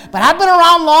there, but I've been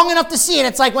around long enough to see it.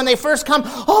 It's like when they first come,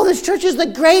 oh, this church is the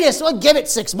greatest. Well, give it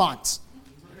 6 months.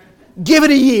 Give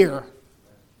it a year.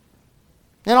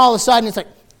 Then all of a sudden it's like,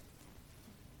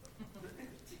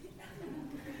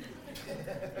 you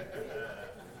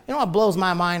know what blows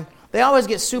my mind? They always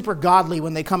get super godly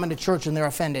when they come into church and they're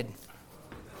offended.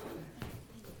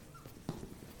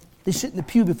 They sit in the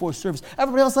pew before service.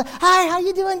 Everybody else is like, hi, how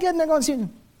you doing? Good. And they're going, see.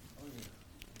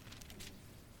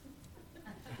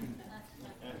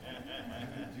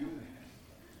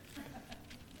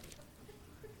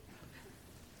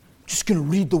 Just going to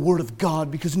read the Word of God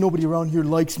because nobody around here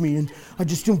likes me and I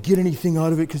just don't get anything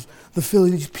out of it because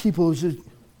these people is just...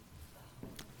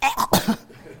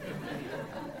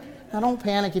 Now don't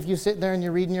panic if you sit there and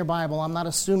you're reading your Bible. I'm not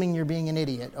assuming you're being an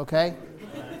idiot, okay?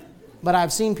 But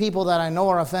I've seen people that I know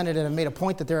are offended and have made a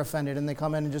point that they're offended and they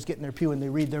come in and just get in their pew and they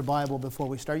read their Bible before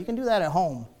we start. You can do that at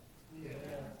home. Yeah.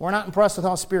 We're not impressed with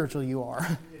how spiritual you are.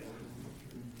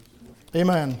 Yeah.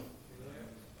 Amen.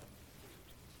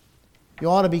 You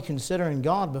ought to be considering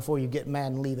God before you get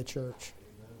mad and leave a church.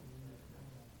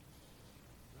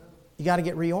 You got to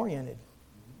get reoriented.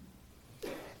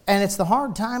 And it's the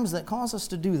hard times that cause us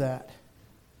to do that.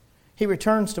 He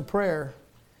returns to prayer.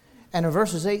 And in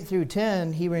verses 8 through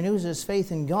 10, he renews his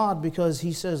faith in God because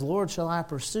he says, Lord, shall I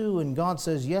pursue? And God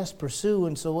says, yes, pursue.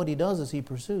 And so what he does is he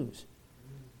pursues.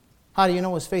 How do you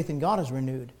know his faith in God is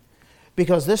renewed?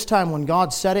 Because this time when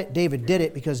God said it, David did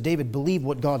it because David believed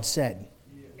what God said.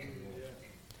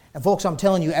 And folks, I'm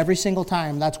telling you, every single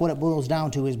time, that's what it boils down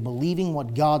to, is believing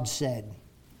what God said.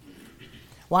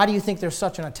 Why do you think there's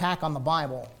such an attack on the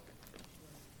Bible?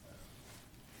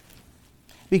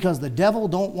 Because the devil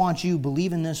don't want you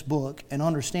believing this book and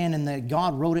understanding that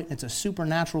God wrote it and it's a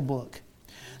supernatural book.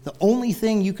 The only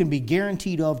thing you can be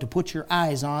guaranteed of to put your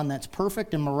eyes on that's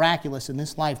perfect and miraculous in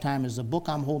this lifetime is the book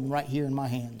I'm holding right here in my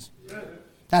hands.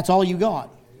 That's all you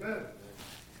got.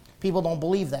 People don't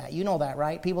believe that. You know that,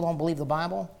 right? People don't believe the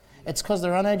Bible. It's because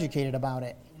they're uneducated about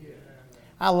it.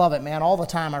 I love it, man. All the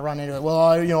time I run into it. Well,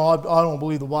 I don't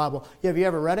believe the Bible. Yeah, have you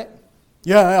ever read it?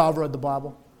 Yeah, I've read the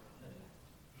Bible.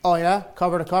 Oh, yeah?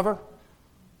 Cover to cover?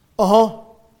 Uh-huh.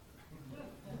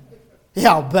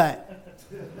 Yeah, I'll bet.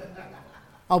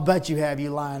 I'll bet you have, you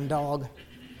lying dog.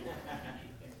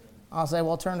 I'll say,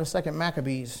 well, turn to 2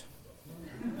 Maccabees.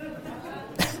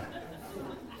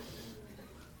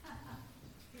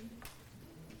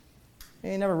 You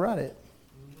ain't never read it.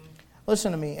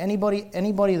 Listen to me.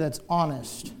 Anybody that's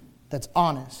honest,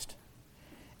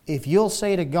 if you'll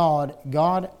say to God,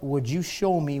 God, would you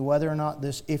show me whether or not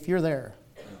this, if you're there,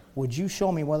 would you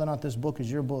show me whether or not this book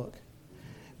is your book?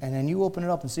 And then you open it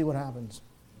up and see what happens.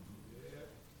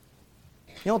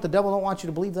 You know what? The devil don't want you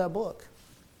to believe that book.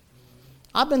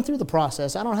 I've been through the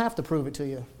process. I don't have to prove it to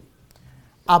you.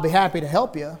 I'll be happy to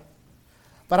help you,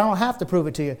 but I don't have to prove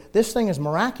it to you. This thing is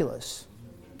miraculous.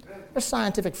 There's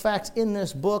scientific facts in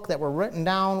this book that were written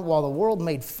down while the world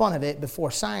made fun of it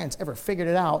before science ever figured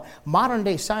it out. Modern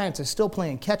day science is still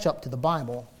playing catch up to the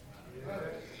Bible.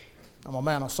 I'm a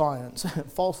man of science,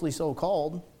 falsely so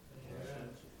called.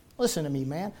 Listen to me,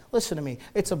 man. Listen to me.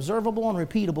 It's observable and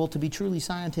repeatable to be truly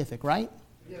scientific, right?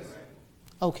 Yes.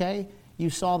 Okay,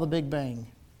 you saw the Big Bang.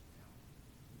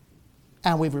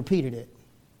 And we've repeated it.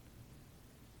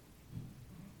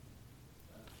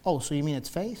 Oh, so you mean it's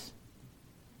faith?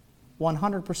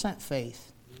 100%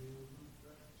 faith.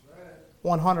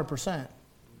 100%.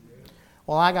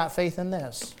 Well, I got faith in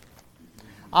this.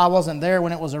 I wasn't there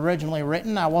when it was originally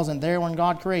written. I wasn't there when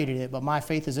God created it, but my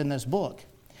faith is in this book.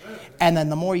 And then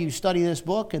the more you study this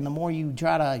book and the more you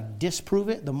try to disprove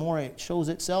it, the more it shows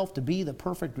itself to be the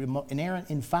perfect, inerrant,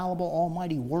 infallible,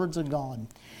 almighty words of God.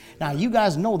 Now, you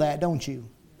guys know that, don't you?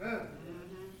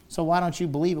 So why don't you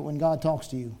believe it when God talks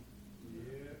to you?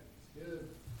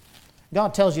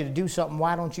 God tells you to do something,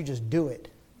 why don't you just do it?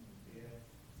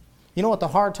 You know what the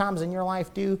hard times in your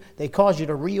life do? They cause you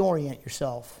to reorient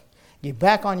yourself. Get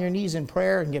back on your knees in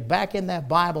prayer and get back in that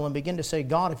Bible and begin to say,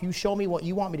 God, if you show me what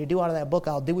you want me to do out of that book,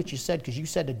 I'll do what you said because you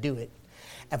said to do it.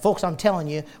 And folks, I'm telling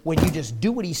you, when you just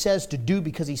do what he says to do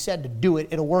because he said to do it,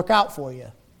 it'll work out for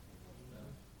you.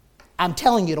 I'm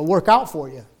telling you, it'll work out for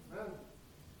you.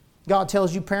 God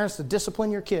tells you parents to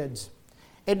discipline your kids.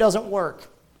 It doesn't work.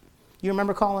 You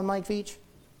remember calling Mike Veach?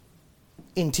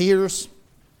 In tears.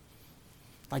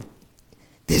 Like,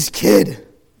 this kid,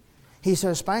 he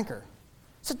said, spank her. I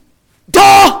said,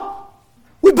 duh!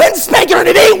 We've been spanking her and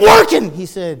it ain't working! He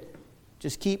said,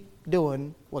 just keep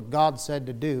doing what God said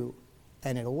to do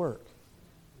and it'll work.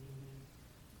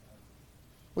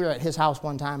 We were at his house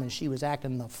one time and she was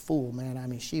acting the fool, man. I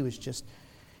mean, she was just,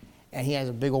 and he has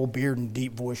a big old beard and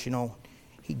deep voice, you know.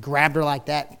 He grabbed her like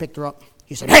that and picked her up.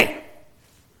 He said, hey!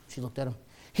 She looked at him.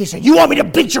 He said, you want me to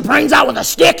beat your brains out with a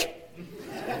stick?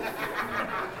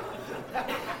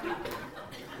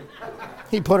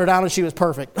 He put her down and she was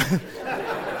perfect.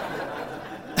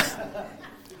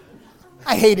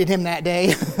 I hated him that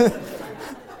day.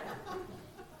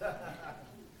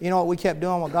 You know what? We kept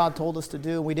doing what God told us to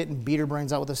do. We didn't beat her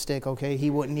brains out with a stick, okay? He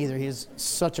wouldn't either. He's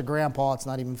such a grandpa, it's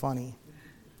not even funny.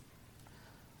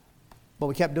 But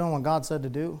we kept doing what God said to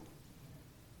do.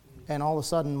 And all of a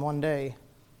sudden, one day,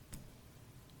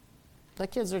 the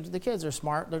kids are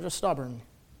smart. They're just stubborn.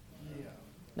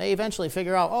 They eventually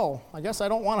figure out, oh, I guess I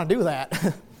don't want to do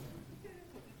that.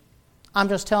 I'm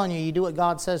just telling you, you do what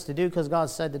God says to do because God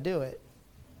said to do it.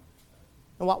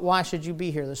 And why should you be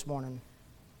here this morning?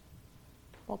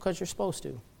 Well, because you're supposed to.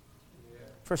 Yeah.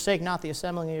 Forsake not the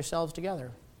assembling of yourselves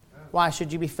together. Yeah. Why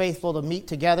should you be faithful to meet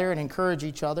together and encourage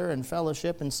each other and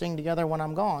fellowship and sing together when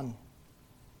I'm gone?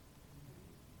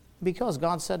 Because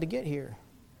God said to get here.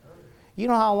 You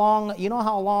know how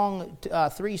long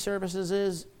 3 services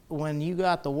is? When you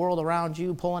got the world around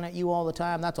you pulling at you all the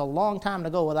time, that's a long time to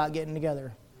go without getting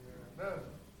together. You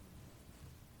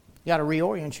got to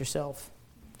reorient yourself.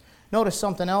 Notice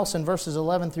something else in verses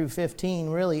 11 through 15,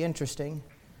 really interesting.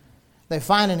 They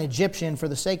find an Egyptian. For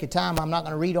the sake of time, I'm not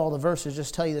going to read all the verses,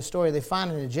 just tell you the story. They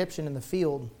find an Egyptian in the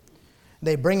field.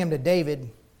 They bring him to David.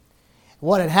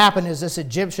 What had happened is this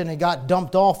Egyptian had got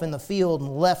dumped off in the field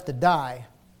and left to die.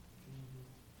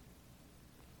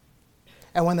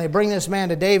 And when they bring this man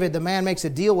to David, the man makes a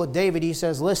deal with David. He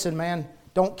says, listen, man,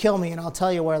 don't kill me and I'll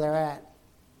tell you where they're at.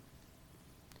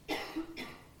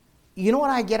 You know what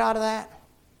I get out of that?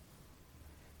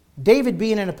 David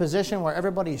being in a position where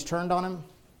everybody's turned on him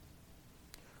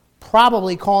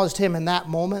probably caused him in that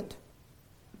moment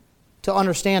to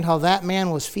understand how that man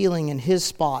was feeling in his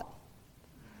spot,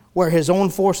 where his own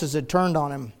forces had turned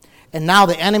on him. And now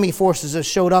the enemy forces have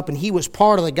showed up, and he was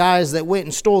part of the guys that went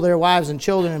and stole their wives and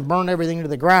children and burned everything to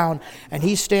the ground. And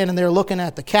he's standing there looking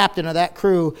at the captain of that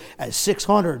crew as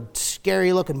 600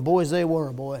 scary-looking boys they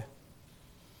were, boy.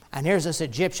 And here's this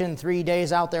Egyptian 3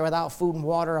 days out there without food and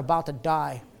water, about to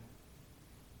die.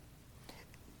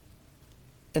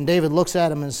 And David looks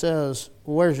at him and says,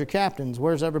 where's your captains?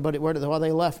 Where's everybody? Why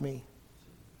they left me?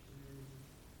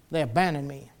 They abandoned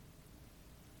me.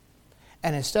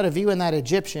 And instead of viewing that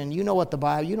Egyptian, you know what the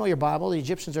Bible, you know your Bible, the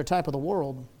Egyptians are a type of the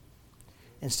world.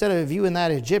 Instead of viewing that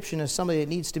Egyptian as somebody that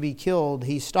needs to be killed,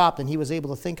 he stopped and he was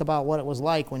able to think about what it was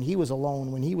like when he was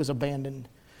alone, when he was abandoned,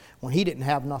 when he didn't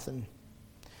have nothing.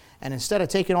 And instead of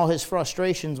taking all his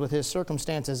frustrations with his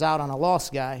circumstances out on a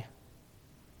lost guy,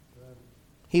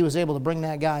 he was able to bring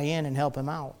that guy in and help him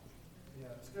out. Yeah,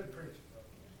 it's good preaching.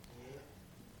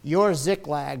 Your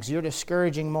Ziklags, your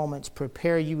discouraging moments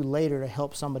prepare you later to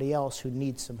help somebody else who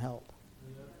needs some help.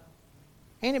 Yeah.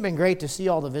 Ain't it been great to see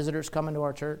all the visitors coming to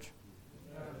our church?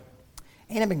 Yeah.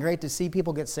 Ain't it been great to see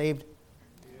people get saved?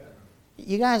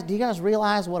 Yeah. Do you guys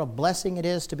realize what a blessing it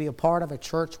is to be a part of a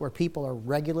church where people are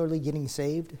regularly getting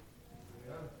saved?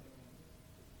 Yeah.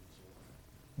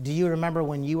 Do you remember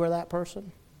when you were that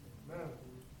person?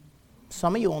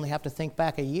 Some of you only have to think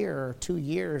back a year or 2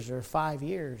 years or 5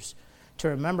 years to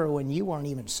remember when you weren't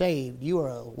even saved. You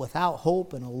were without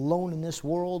hope and alone in this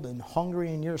world and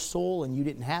hungry in your soul, and you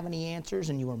didn't have any answers,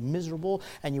 and you were miserable,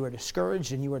 and you were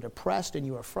discouraged, and you were depressed, and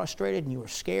you were frustrated, and you were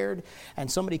scared,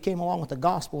 and somebody came along with the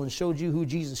gospel and showed you who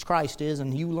Jesus Christ is,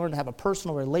 and you learned to have a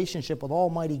personal relationship with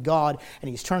Almighty God, and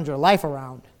He's turned your life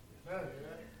around.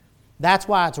 That's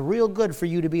why it's real good for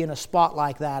you to be in a spot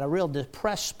like that, a real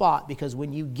depressed spot, because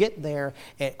when you get there,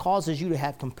 it causes you to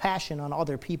have compassion on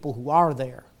other people who are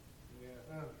there.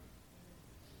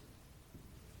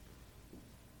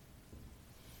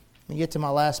 Let me get to my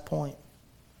last point.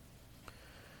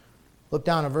 Look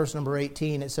down at verse number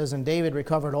 18. It says, "And David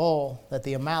recovered all that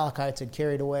the Amalekites had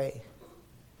carried away.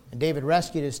 And David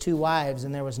rescued his 2 wives,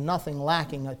 and there was nothing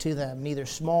lacking to them, neither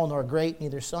small nor great,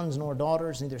 neither sons nor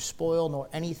daughters, neither spoil nor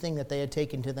anything that they had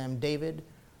taken to them. David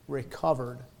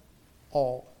recovered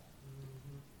all."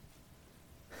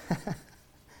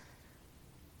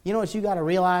 You know what you got to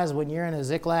realize when you're in a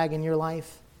Ziklag in your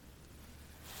life?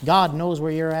 God knows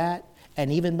where you're at,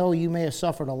 and even though you may have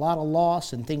suffered a lot of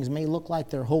loss and things may look like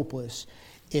they're hopeless,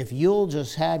 if you'll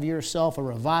just have yourself a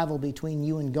revival between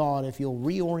you and God, if you'll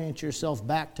reorient yourself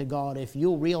back to God, if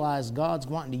you'll realize God's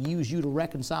wanting to use you to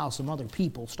reconcile some other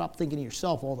people, stop thinking of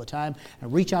yourself all the time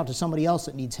and reach out to somebody else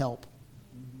that needs help,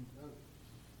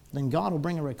 then God will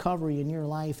bring a recovery in your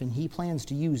life, and He plans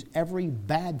to use every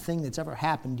bad thing that's ever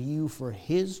happened to you for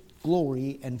His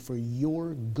glory and for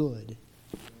your good.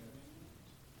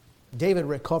 David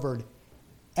recovered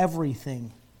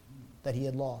everything that he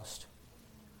had lost.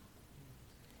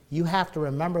 You have to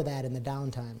remember that in the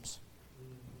down times.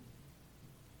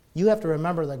 You have to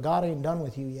remember that God ain't done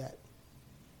with you yet.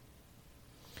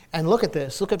 And look at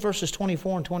this. Look at verses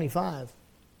 24 and 25.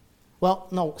 Well,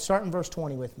 no, start in verse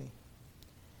 20 with me.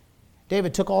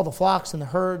 David took all the flocks and the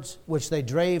herds which they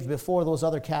drave before those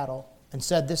other cattle and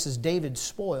said, "This is David's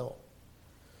spoil."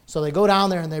 So they go down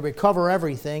there and they recover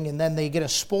everything, and then they get a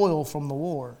spoil from the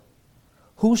war.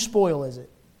 Whose spoil is it?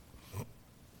 It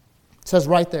says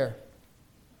right there.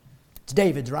 It's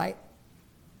David's, right?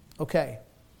 Okay.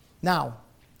 Now,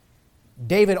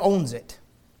 David owns it.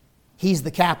 He's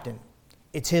the captain.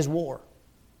 It's his war.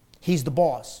 He's the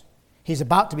boss. He's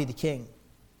about to be the king.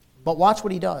 But watch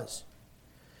what he does.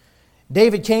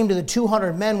 David came to the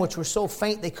 200 men which were so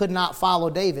faint they could not follow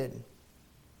David,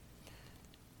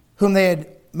 whom they had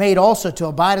made also to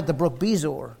abide at the brook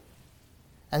Bezor.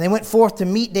 And they went forth to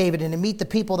meet David and to meet the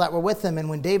people that were with him. And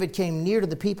when David came near to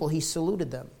the people, he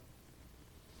saluted them.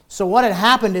 So what had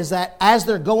happened is that as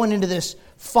they're going into this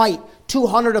fight,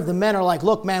 200 of the men are like,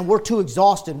 "Look, man, we're too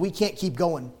exhausted. We can't keep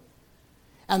going."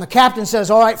 And the captain says,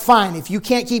 "All right, fine. If you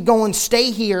can't keep going,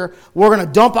 stay here. We're going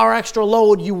to dump our extra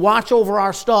load. You watch over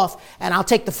our stuff, and I'll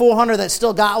take the 400 that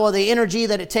still got all the energy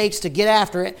that it takes to get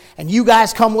after it, and you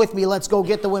guys come with me. Let's go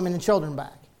get the women and children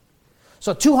back."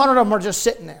 So 200 of them are just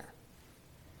sitting there.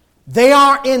 They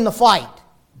aren't in the fight.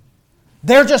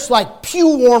 They're just like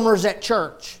pew warmers at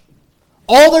church.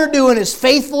 All they're doing is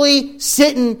faithfully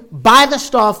sitting by the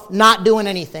stuff, not doing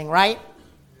anything, right?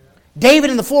 David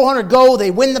and the 400 go,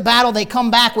 they win the battle, they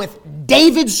come back with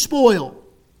David's spoil.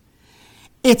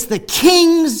 It's the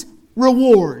king's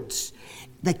rewards.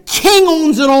 The king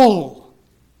owns it all.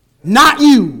 Not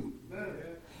you.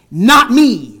 Not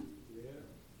me.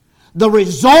 The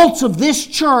results of this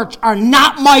church are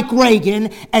not Mike Reagan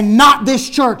and not this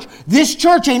church. This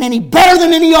church ain't any better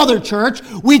than any other church.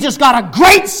 We just got a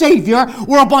great Savior.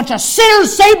 We're a bunch of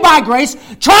sinners saved by grace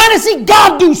trying to see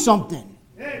God do something.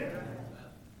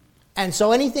 And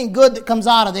so anything good that comes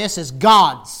out of this is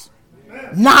God's,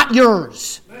 not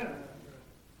yours.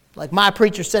 Like my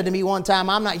preacher said to me one time,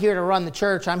 "I'm not here to run the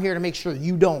church. I'm here to make sure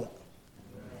you don't."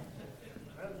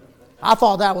 I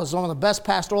thought that was one of the best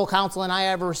pastoral counseling I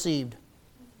ever received.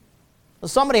 Well,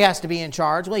 somebody has to be in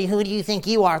charge. Well, who do you think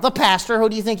you are? The pastor. Who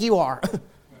do you think you are?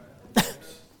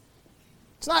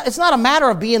 It's not a matter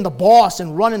of being the boss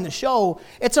and running the show.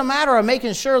 It's a matter of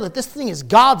making sure that this thing is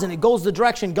God's and it goes the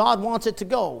direction God wants it to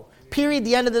go. Period.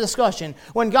 The end of the discussion.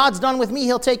 When God's done with me,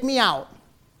 He'll take me out.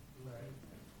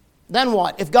 Then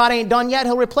what? If God ain't done yet,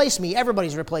 He'll replace me.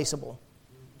 Everybody's replaceable.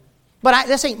 But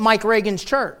this ain't Mike Reagan's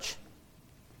church.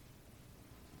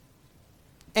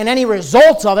 And any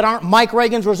results of it aren't Mike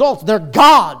Reagan's results. They're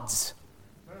God's.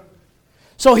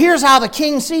 So here's how the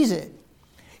king sees it.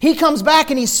 He comes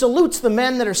back and he salutes the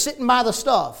men that are sitting by the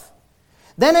stuff.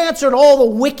 Then answered all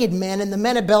the wicked men and the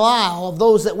men of Belial of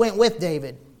those that went with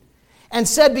David, and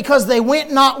said, "Because they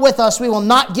went not with us, we will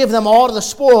not give them all to the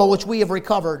spoil which we have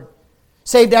recovered.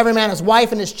 Save to every man his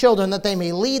wife and his children, that they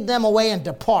may lead them away and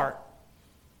depart."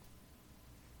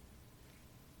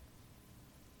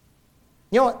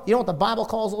 You know what the Bible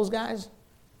calls those guys?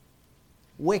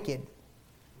 Wicked.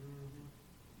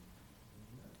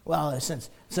 Well, since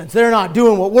they're not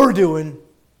doing what we're doing,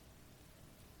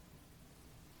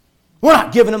 we're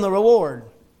not giving them the reward.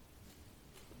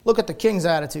 Look at the king's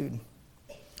attitude.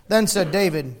 Then said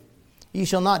David, ye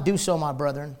shall not do so, my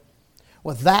brethren,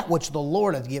 with that which the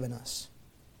Lord hath given us,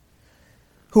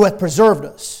 who hath preserved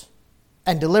us,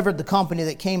 and delivered the company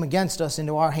that came against us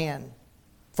into our hand.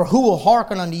 For who will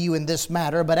hearken unto you in this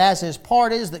matter? But as his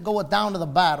part is that goeth down to the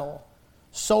battle,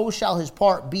 so shall his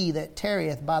part be that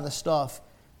tarrieth by the stuff.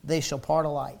 They shall part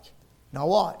alike. Now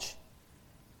watch.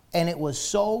 And it was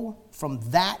so from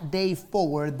that day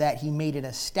forward that he made it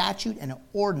a statute and an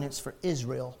ordinance for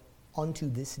Israel unto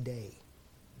this day.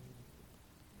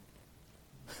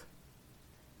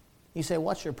 You say,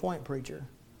 what's your point, preacher?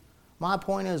 My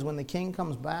point is, when the king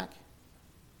comes back,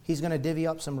 he's going to divvy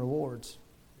up some rewards.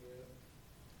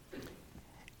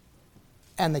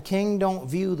 And the king don't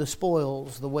view the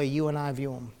spoils the way you and I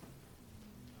view them.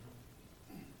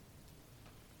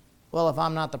 Well, if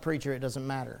I'm not the preacher, it doesn't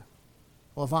matter.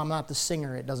 Well, if I'm not the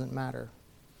singer, it doesn't matter.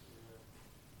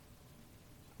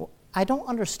 Well, I don't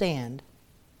understand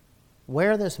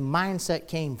where this mindset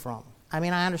came from. I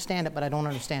mean, I understand it, but I don't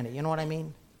understand it. You know what I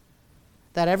mean?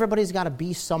 That everybody's got to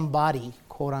be somebody,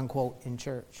 quote unquote, in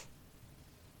church.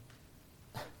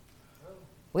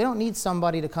 We don't need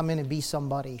somebody to come in and be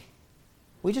somebody.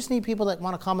 We just need people that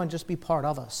want to come and just be part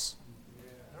of us.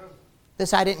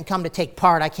 This, I didn't come to take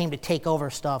part, I came to take over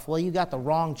stuff. Well, you got the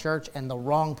wrong church and the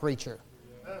wrong preacher.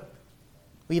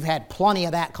 We've had plenty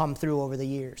of that come through over the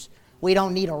years. We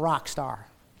don't need a rock star.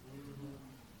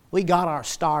 We got our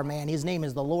star, man. His name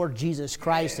is the Lord Jesus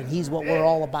Christ, and he's what we're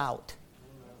all about.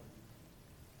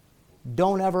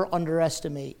 Don't ever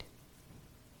underestimate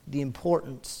the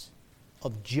importance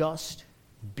of just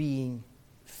being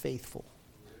faithful.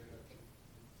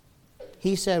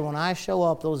 He said, when I show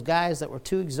up, those guys that were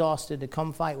too exhausted to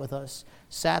come fight with us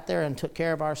sat there and took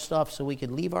care of our stuff so we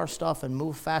could leave our stuff and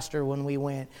move faster when we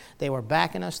went. They were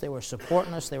backing us. They were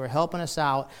supporting us. They were helping us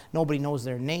out. Nobody knows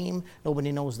their name.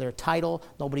 Nobody knows their title.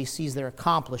 Nobody sees their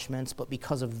accomplishments. But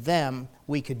because of them,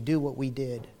 we could do what we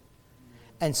did.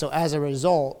 And so as a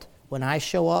result, when I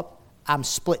show up, I'm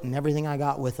splitting everything I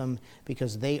got with them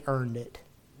because they earned it.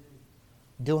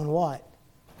 Doing what?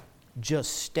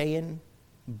 Just staying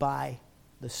by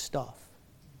the stuff.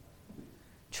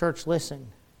 Church,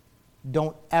 listen.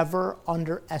 Don't ever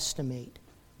underestimate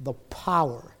the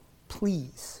power,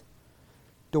 please.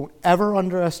 Don't ever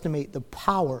underestimate the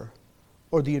power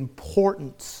or the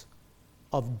importance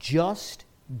of just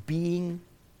being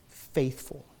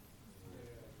faithful.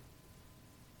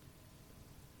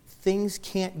 Things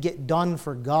can't get done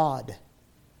for God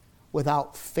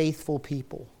without faithful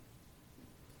people.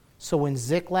 So when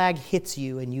Ziklag hits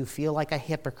you and you feel like a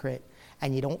hypocrite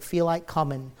and you don't feel like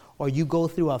coming, or you go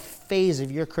through a phase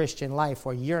of your Christian life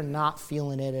where you're not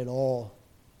feeling it at all,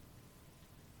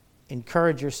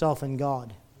 encourage yourself in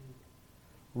God.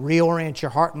 Reorient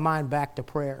your heart and mind back to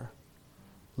prayer.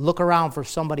 Look around for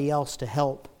somebody else to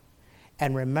help.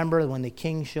 And remember, when the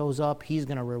king shows up, he's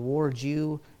going to reward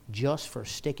you just for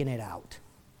sticking it out.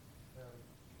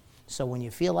 So when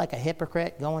you feel like a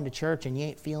hypocrite going to church and you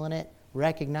ain't feeling it,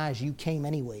 recognize you came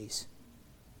anyways.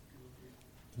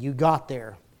 You got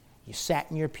there. You sat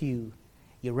in your pew.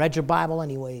 You read your Bible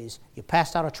anyways. You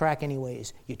passed out a tract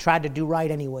anyways. You tried to do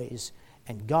right anyways.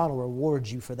 And God will reward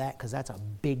you for that, because that's a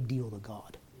big deal to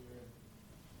God.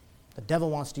 The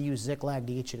devil wants to use Ziklag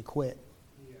to get you to quit.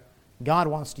 God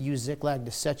wants to use Ziklag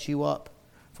to set you up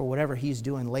for whatever he's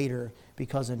doing later,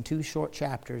 because in 2 short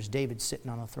chapters, David's sitting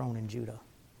on a throne in Judah.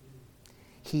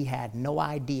 He had no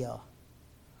idea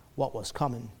what was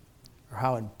coming or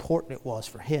how important it was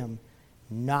for him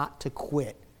not to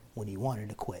quit when he wanted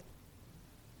to quit.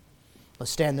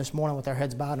 Let's stand this morning with our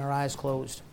heads bowed and our eyes closed.